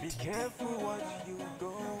 Today is the day.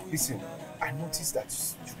 Listen, I noticed that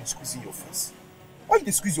you've been squeezing your face. Why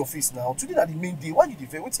you squeeze your face now? Today is the main day. Why you dey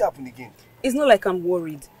vex? What's happened again? It's not like I'm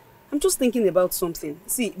worried. I'm just thinking about something.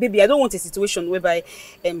 See, baby, I don't want a situation whereby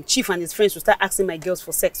Chief and his friends will start asking my girls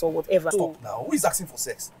for sex or whatever. Stop now. Who is asking for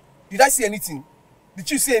sex? Did I say anything? Did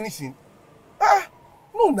you say anything?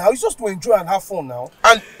 No, now it's just to enjoy and have fun now.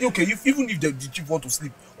 And okay, even if the chief want to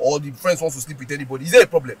sleep or the friends want to sleep with anybody, is there a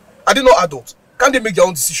problem? Are they not adults? Can't they make their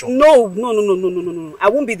own decision? No. I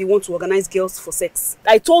won't be the one to organize girls for sex.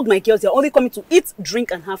 I told my girls they're only coming to eat,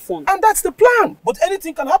 drink, and have fun. And that's the plan. But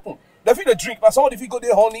anything can happen. They feel they drink, but somebody feel go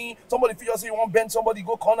there honey, somebody feel just say you want bend, somebody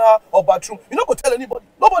go corner or bathroom. You not go tell anybody.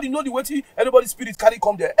 Nobody know the way anybody's spirit carry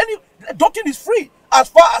come there. Docking is free as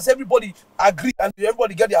far as everybody agree and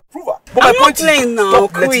everybody get their approval. But I'm my point is, now,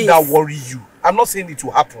 stop letting that worry you. I'm not saying it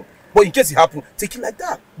will happen. But in case it happens, take it like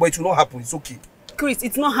that. But it will not happen. It's okay. Chris,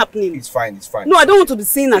 it's not happening. It's fine. It's fine. No, I don't want to be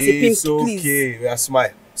seen as a pimp, please. It's okay. Yeah,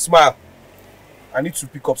 smile. Smile. I need to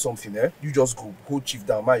pick up something, eh? You just go Chief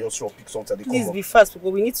down. My just pick something. Please be fast,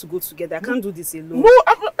 because we need to go together. I can't do this alone. No,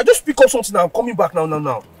 I just pick up something. I'm coming back now.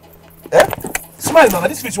 Eh? Smile now.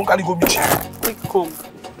 This face won't carry go meet you. Quick, come.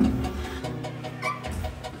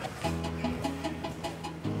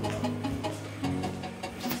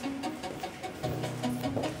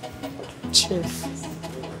 Chef.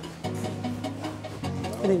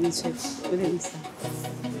 Good evening, Chef. Good evening, sir.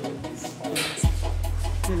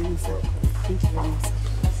 Good evening, sir. Thank you very much, sir.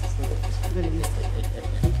 Good evening, sir.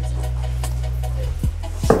 Thank you, sir.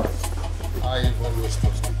 I always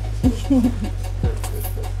trust you.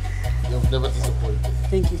 You've never disappointed.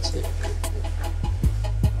 Thank you, Chef.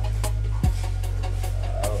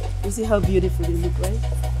 You see how beautiful they look, right?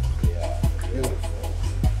 Yeah, beautiful.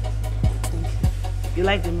 Thank you. You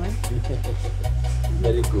like them, right?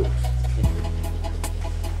 Very good.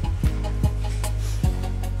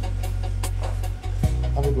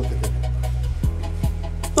 Have a good day.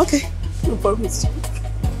 Okay, no problem.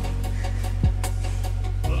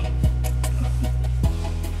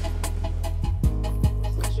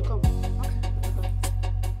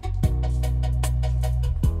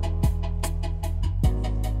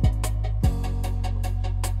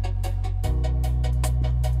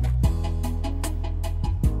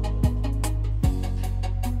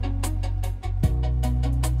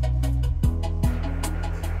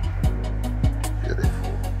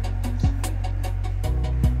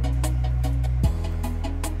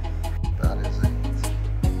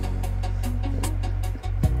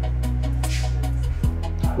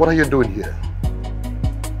 What are you doing here?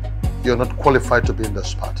 You're not qualified to be in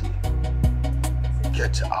this party.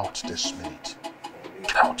 Get out this minute.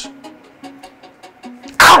 Get out.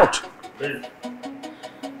 Out!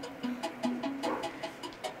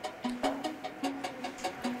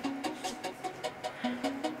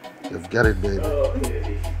 You've got it, baby.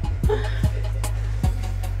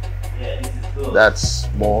 That's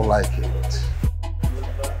more like it.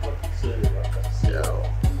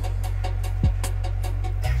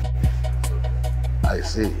 I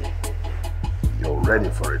see. You're ready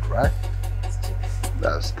for it, right?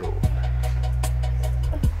 That's good.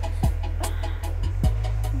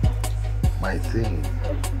 My thing.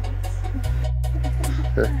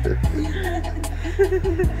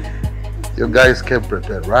 You guys came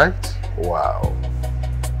prepared, right? Wow.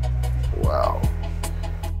 Wow.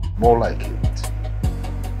 More like it.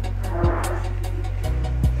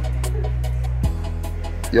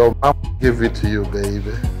 Your mom gave it to you,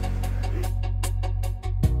 baby.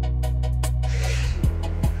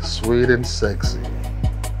 Sweet and sexy.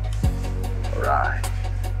 All right.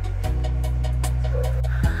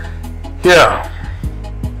 Here.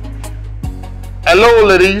 Hello,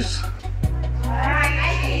 ladies.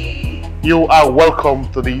 Hi. You are welcome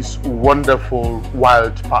to this wonderful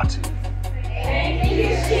wild party. Thank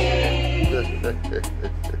you,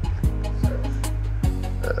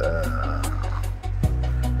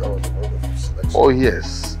 oh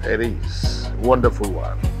yes, it is. Wonderful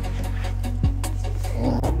one.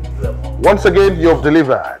 Once again, you've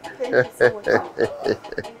delivered. Thank you so much.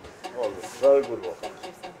 Very good work.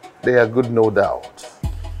 They are good, no doubt.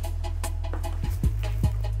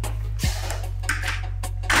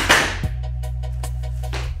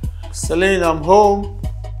 Celine, I'm home.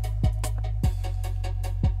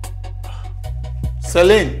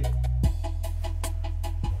 Celine.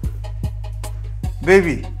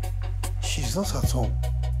 Baby, she's not at home.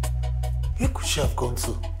 Where could she have gone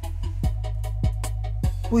to?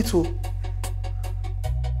 Wait, oh.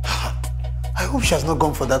 I hope she has not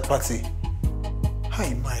gone for that party.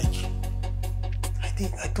 Hi, Mike.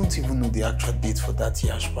 I don't even know the actual date for that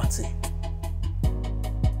Yash party.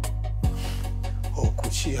 Or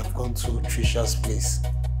could she have gone to Trisha's place?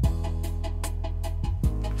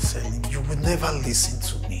 Celine, you will never listen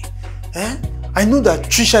to me. Eh? I know that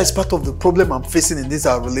Trisha is part of the problem I'm facing in this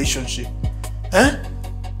our relationship. Eh?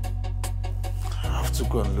 I have to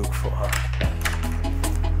go and look for her.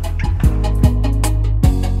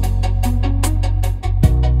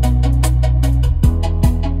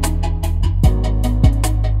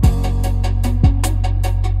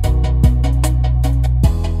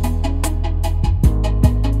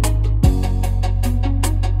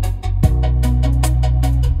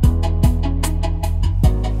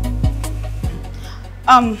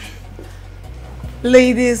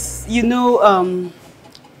 Ladies, you know,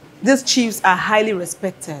 these chiefs are highly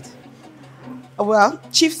respected. Well,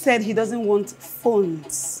 Chief said he doesn't want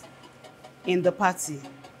phones in the party.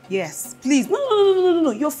 Yes, please.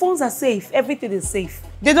 No. Your phones are safe. Everything is safe.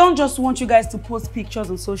 They don't just want you guys to post pictures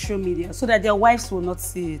on social media so that their wives will not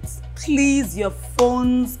see it. Please, your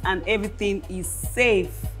phones and everything is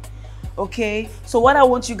safe. Okay? So what I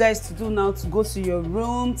want you guys to do now is to go to your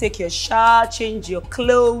room, take your shower, change your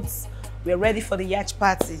clothes. We're ready for the yacht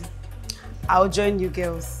party. I'll join you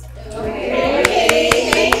girls.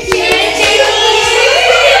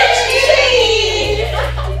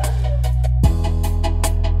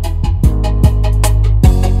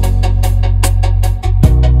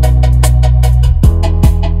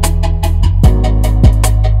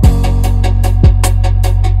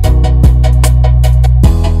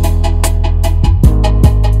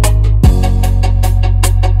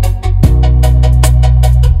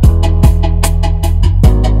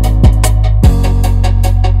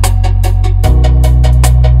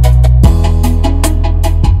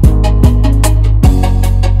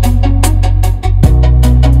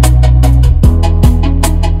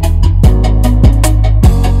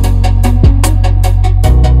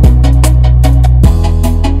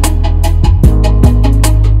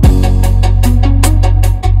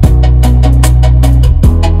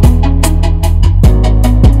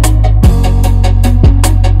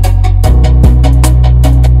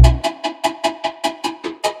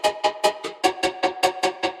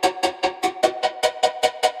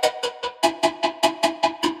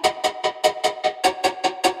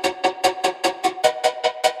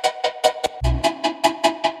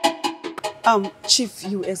 Chief,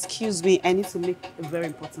 you excuse me. I need to make a very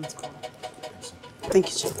important call. Thank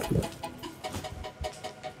you, Chief.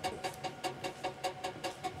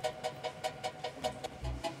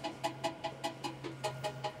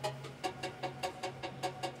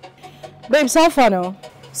 Babe, how far now?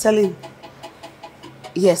 Celine,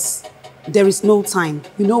 yes, there is no time.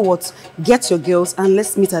 You know what? Get your girls and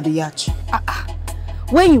let's meet at the yacht.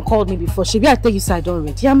 When you called me before, Shebi, I tell you side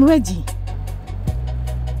already. I'm ready.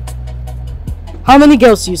 How many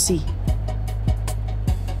girls do you see?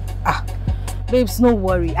 Babes, no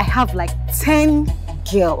worry. I have like 10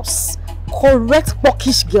 girls. Correct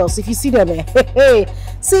Turkish girls. If you see them,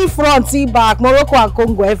 see front, see back, Morocco and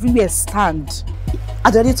Congo, everywhere stand. I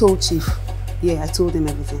already told Chief. Yeah, I told him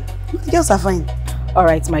everything. The girls are fine.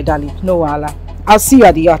 Alright, my darling. No wahala. I'll see you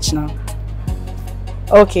at the yacht now.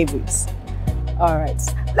 Okay, babes. Alright.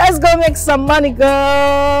 Let's go make some money,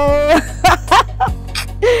 girl.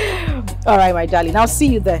 Alright, my darling. I'll see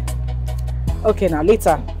you there. Okay, now,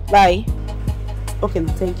 later. Bye. Okay,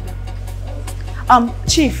 now, thank you.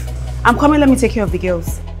 Chief, I'm coming. Let me take care of the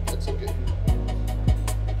girls. That's okay.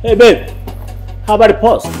 Hey, babe. How about the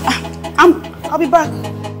post? I'll be back.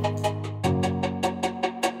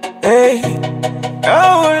 Hey,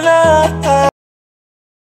 oh, nah.